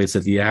calculates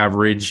that the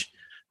average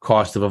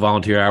cost of a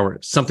volunteer hour,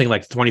 something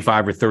like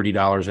 $25 or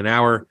 $30 an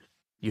hour.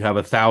 You have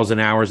 1,000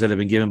 hours that have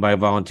been given by a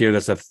volunteer.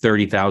 That's a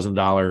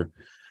 $30,000,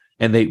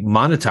 and they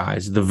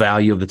monetize the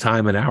value of the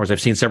time and hours.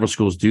 I've seen several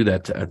schools do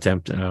that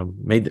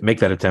make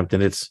that attempt,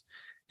 and it's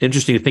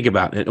interesting to think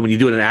about. When you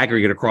do it in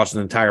aggregate across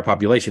an entire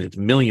population, it's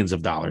millions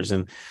of dollars,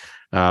 and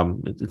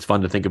it's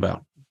fun to think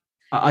about.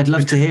 I'd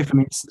love to hear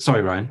from.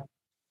 Sorry, Ryan.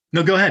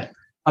 No, go ahead.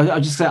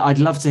 I just say I'd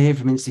love to hear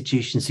from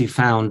institutions who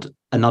found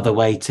another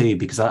way too,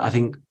 because I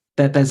think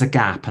there's a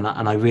gap, and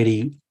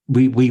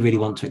we really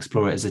want to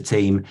explore it as a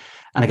team.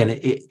 And again,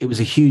 it was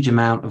a huge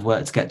amount of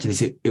work to get to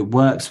this. It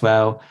works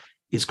well.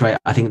 It's great.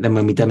 I think then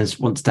when we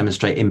want to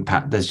demonstrate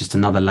impact, there's just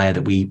another layer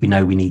that we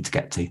know we need to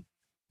get to.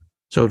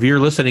 So if you're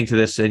listening to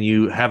this and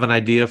you have an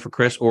idea for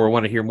Chris or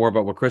want to hear more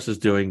about what Chris is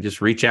doing,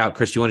 just reach out.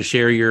 Chris, do you want to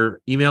share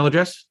your email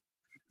address?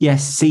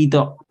 Yes,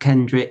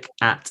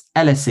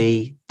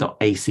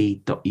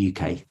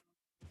 c.kendrick@lse.ac.uk.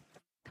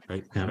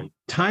 Right.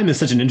 Time is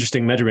such an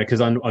interesting measurement, because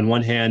on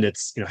one hand,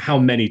 it's how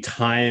many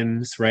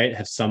times, right,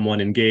 have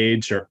someone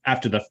engaged, or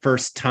after the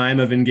first time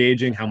of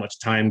engaging, how much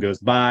time goes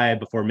by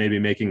before maybe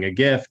making a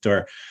gift,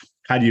 or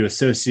how do you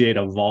associate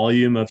a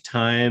volume of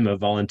time of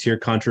volunteer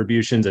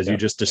contributions, as you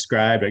just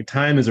described? Like,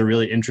 time is a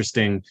really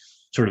interesting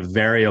sort of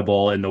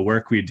variable in the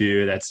work we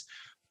do. That's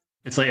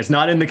It's like, it's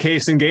not in the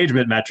case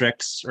engagement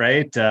metrics,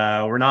 right?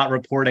 We're not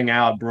reporting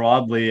out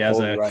broadly as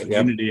a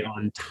community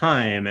on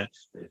time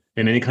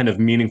in any kind of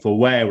meaningful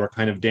way. We're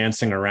kind of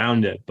dancing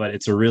around it, but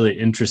it's a really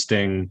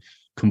interesting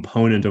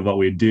component of what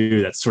we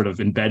do that's sort of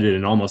embedded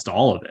in almost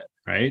all of it,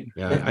 right?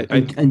 Yeah.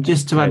 And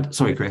just to add,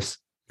 sorry, Chris.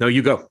 No,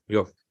 you go.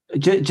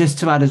 Just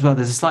to add as well,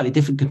 there's a slightly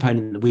different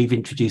component that we've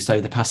introduced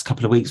over the past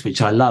couple of weeks,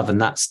 which I love,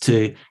 and that's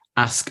to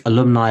ask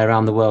alumni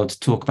around the world to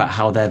talk about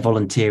how they're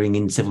volunteering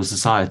in civil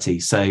society.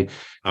 So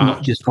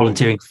not just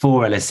volunteering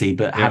for LSE,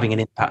 but having an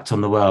impact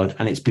on the world.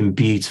 And it's been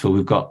beautiful.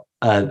 We've got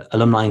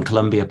alumni in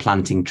Colombia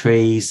planting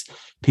trees,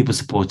 people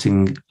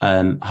supporting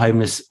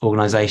homeless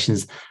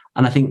organizations.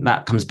 And I think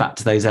that comes back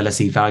to those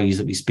LSE values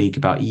that we speak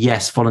about.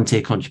 Yes,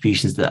 volunteer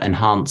contributions that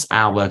enhance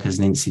our work as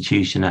an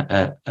institution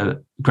are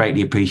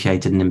greatly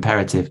appreciated and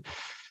imperative.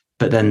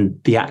 But then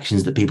the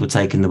actions that people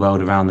take in the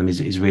world around them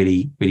is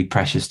really, really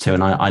precious too.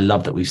 And I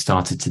love that we've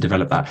started to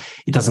develop that.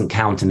 It doesn't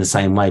count in the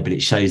same way, but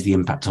it shows the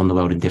impact on the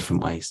world in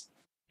different ways.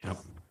 Yep.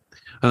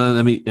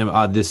 Let me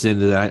add this in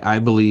that I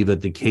believe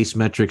that the case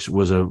metrics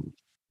was a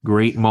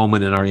great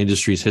moment in our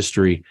industry's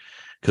history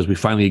because we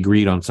finally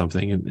agreed on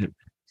something, and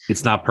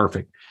it's not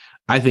perfect.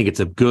 I think it's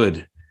a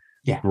good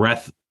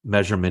breadth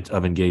measurement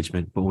of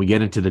engagement. But when we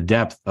get into the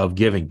depth of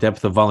giving,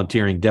 depth of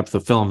volunteering, depth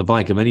of fill in the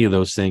blank of any of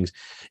those things,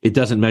 it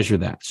doesn't measure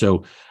that.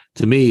 So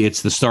to me,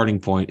 it's the starting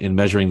point in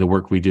measuring the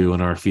work we do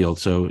in our field.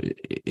 So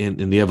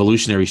in the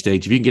evolutionary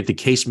stage, if you can get the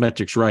case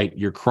metrics right,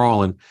 you're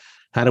crawling.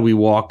 How do we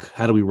walk?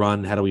 How do we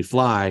run? How do we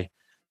fly?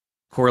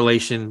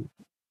 Correlation,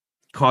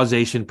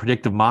 causation,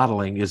 predictive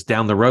modeling is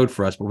down the road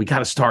for us, but we got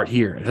to start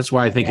here. That's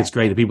why I think it's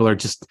great that people are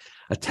just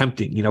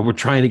attempting. We're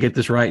trying to get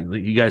this right.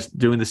 You guys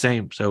doing the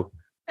same. So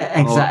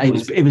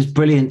exactly, it was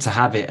brilliant to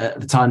have it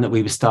at the time that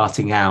we were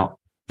starting out.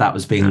 That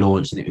was being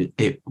launched, and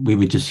we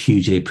were just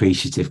hugely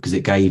appreciative because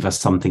it gave us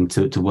something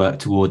to work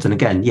towards. And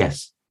again,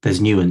 yes, there's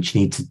nuance.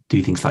 You need to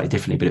do things slightly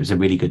differently, but it was a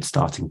really good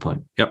starting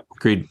point. Yep,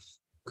 agreed.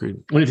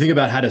 When you think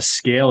about how to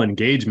scale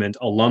engagement,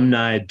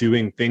 alumni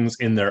doing things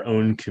in their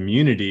own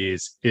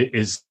communities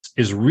is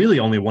really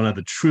only one of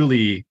the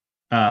truly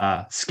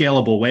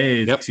scalable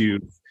ways to,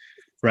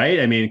 right?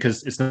 I mean,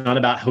 because it's not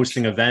about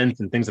hosting events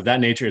and things of that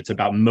nature. It's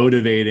about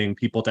motivating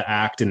people to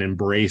act and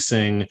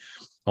embracing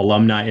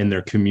alumni in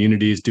their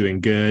communities doing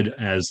good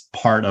as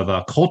part of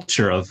a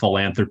culture of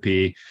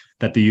philanthropy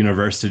that the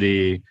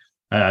university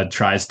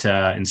tries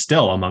to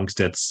instill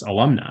amongst its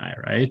alumni,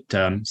 right?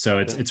 So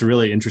it's a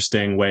really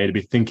interesting way to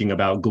be thinking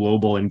about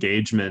global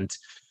engagement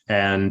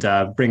and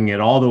bringing it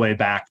all the way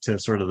back to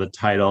sort of the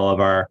title of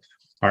our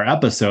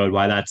episode,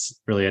 why that's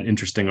really an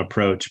interesting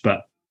approach.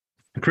 But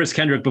Chris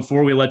Kendrick,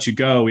 before we let you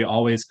go, we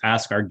always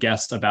ask our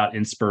guests about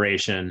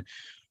inspiration.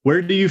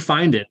 Where do you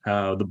find it?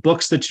 The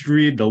books that you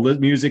read, the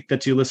music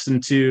that you listen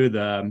to,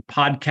 the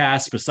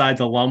podcasts besides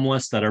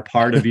Alum-Less that are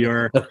part of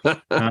your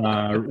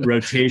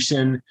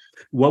rotation.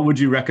 What would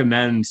you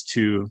recommend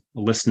to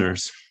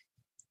listeners?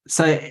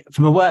 So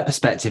from a work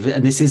perspective,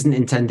 and this isn't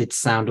intended to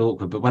sound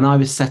awkward, but when I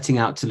was setting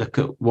out to look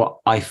at what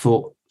I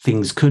thought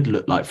things could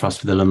look like for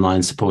us with alumni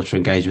and supporter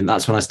engagement,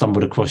 that's when I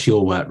stumbled across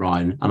your work,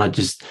 Ryan. And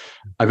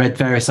I read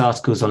various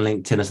articles on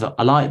LinkedIn. I thought,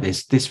 I like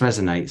this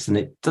resonates. And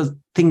it does,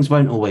 things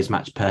won't always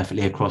match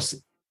perfectly across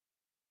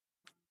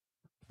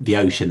the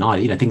ocean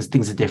either.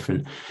 Things are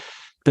different.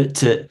 But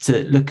to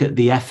look at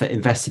the effort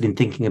invested in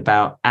thinking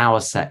about our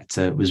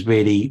sector was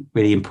really,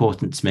 really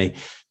important to me.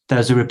 There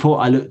was a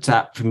report I looked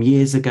at from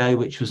years ago,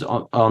 which was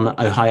on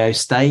Ohio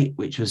State,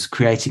 which was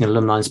creating an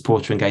alumni and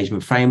supporter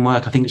engagement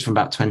framework. I think it's from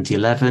about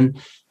 2011.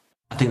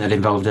 I think that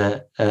involved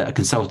a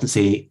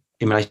consultancy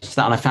in relation to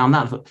that. And I found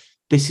that, I thought,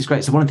 this is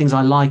great. So one of the things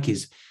I like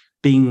is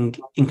being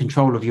in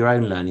control of your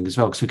own learning as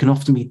well, because we can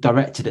often be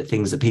directed at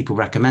things that people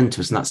recommend to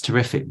us, and that's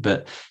terrific.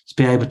 But to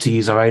be able to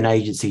use our own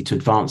agency to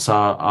advance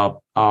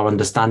our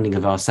understanding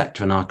of our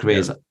sector and our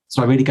careers. Yeah.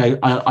 So I really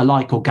I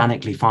like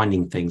organically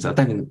finding things. I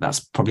don't think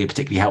that's probably a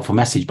particularly helpful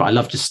message, but I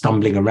love just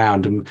stumbling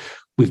around, and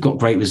we've got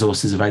great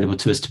resources available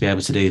to us to be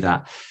able to do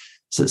that.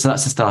 So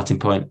that's the starting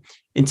point.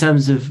 In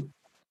terms of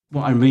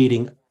what I'm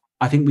reading,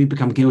 I think we've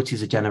become guilty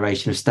as a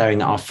generation of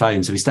staring at our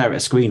phones. So we stare at a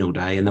screen all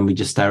day and then we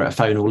just stare at a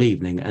phone all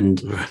evening.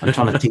 And I'm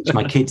trying to teach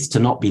my kids to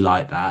not be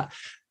like that.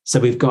 So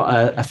we've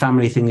got a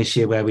family thing this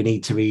year where we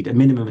need to read a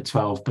minimum of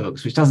 12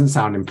 books, which doesn't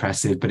sound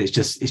impressive, but it's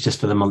just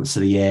for the months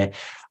of the year.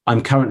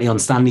 I'm currently on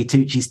Stanley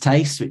Tucci's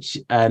Taste, which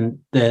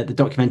the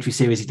documentary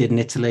series he did in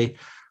Italy.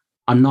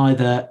 I'm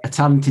neither a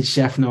talented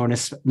chef nor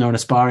an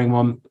aspiring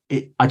one.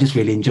 I just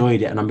really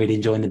enjoyed it, and I'm really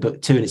enjoying the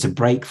book too. And it's a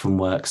break from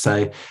work.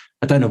 So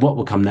I don't know what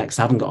will come next.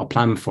 I haven't got a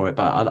plan for it,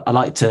 but I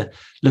like to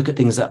look at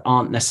things that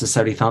aren't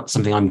necessarily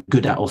something I'm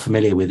good at or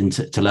familiar with, and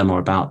to learn more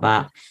about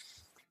that.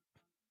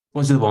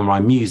 What was the other one,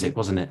 Ryan? Music,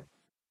 wasn't it?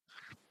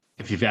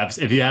 If you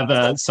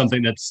have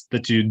something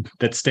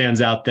that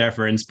stands out there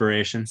for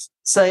inspiration.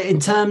 So in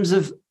terms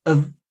of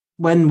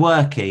when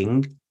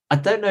working, I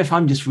don't know if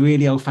I'm just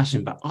really old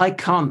fashioned, but I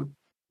can't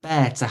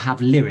bear to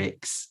have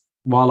lyrics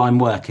while I'm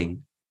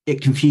working.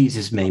 it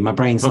confuses me. My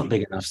brain's not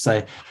big enough.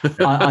 So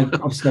I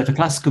obviously go for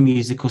classical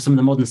music or some of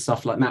the modern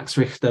stuff like Max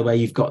Richter, where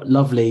you've got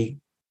lovely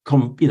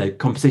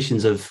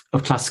compositions of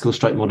classical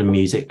stroke modern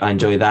music. I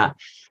enjoy that.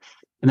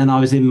 And then I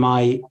was in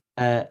my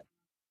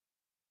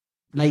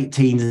late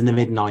teens in the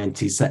mid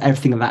 90s, so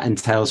everything that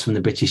entails from the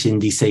British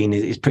indie scene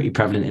is pretty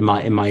prevalent in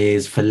my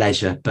ears for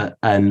leisure, but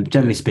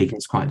generally speaking,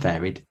 it's quite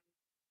varied.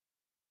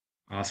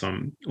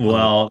 Awesome.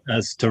 Well,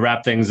 as to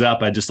wrap things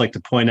up, I'd just like to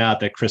point out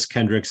that Chris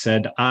Kendrick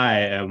said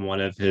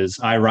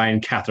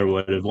Ryan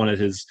Catherwood, of one of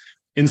his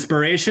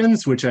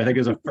inspirations, which I think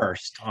is a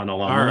first on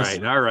Alum-Less.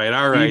 All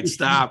right.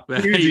 Stop.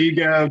 Huge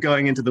ego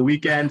going into the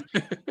weekend.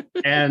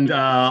 And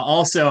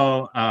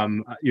also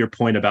your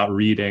point about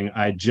reading,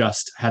 I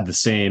just had the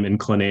same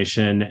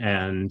inclination,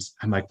 and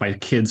I'm like, my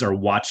kids are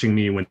watching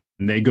me when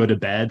they go to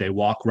bed. They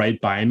walk right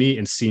by me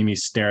and see me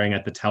staring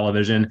at the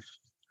television.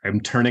 I'm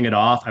turning it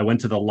off. I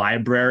went to the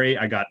library.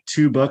 I got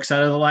 2 books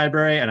out of the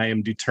library, and I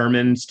am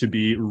determined to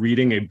be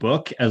reading a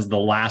book as the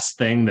last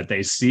thing that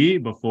they see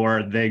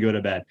before they go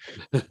to bed.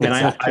 And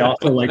I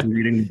also like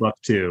reading the book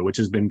too, which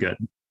has been good.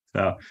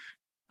 So,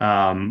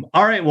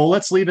 all right, well,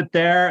 let's leave it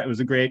there. It was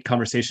a great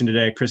conversation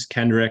today. Chris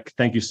Kendrick,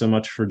 thank you so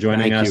much for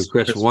joining us. Thank you,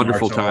 Chris.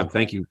 Wonderful time.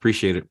 Thank you.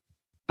 Appreciate it.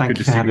 Thank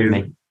you for having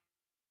me.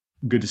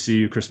 Good to see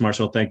you, Chris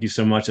Marshall. Thank you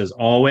so much as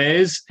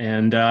always.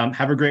 And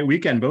have a great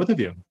weekend, both of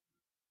you.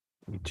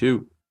 You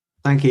too.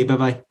 Thank you.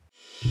 Bye-bye.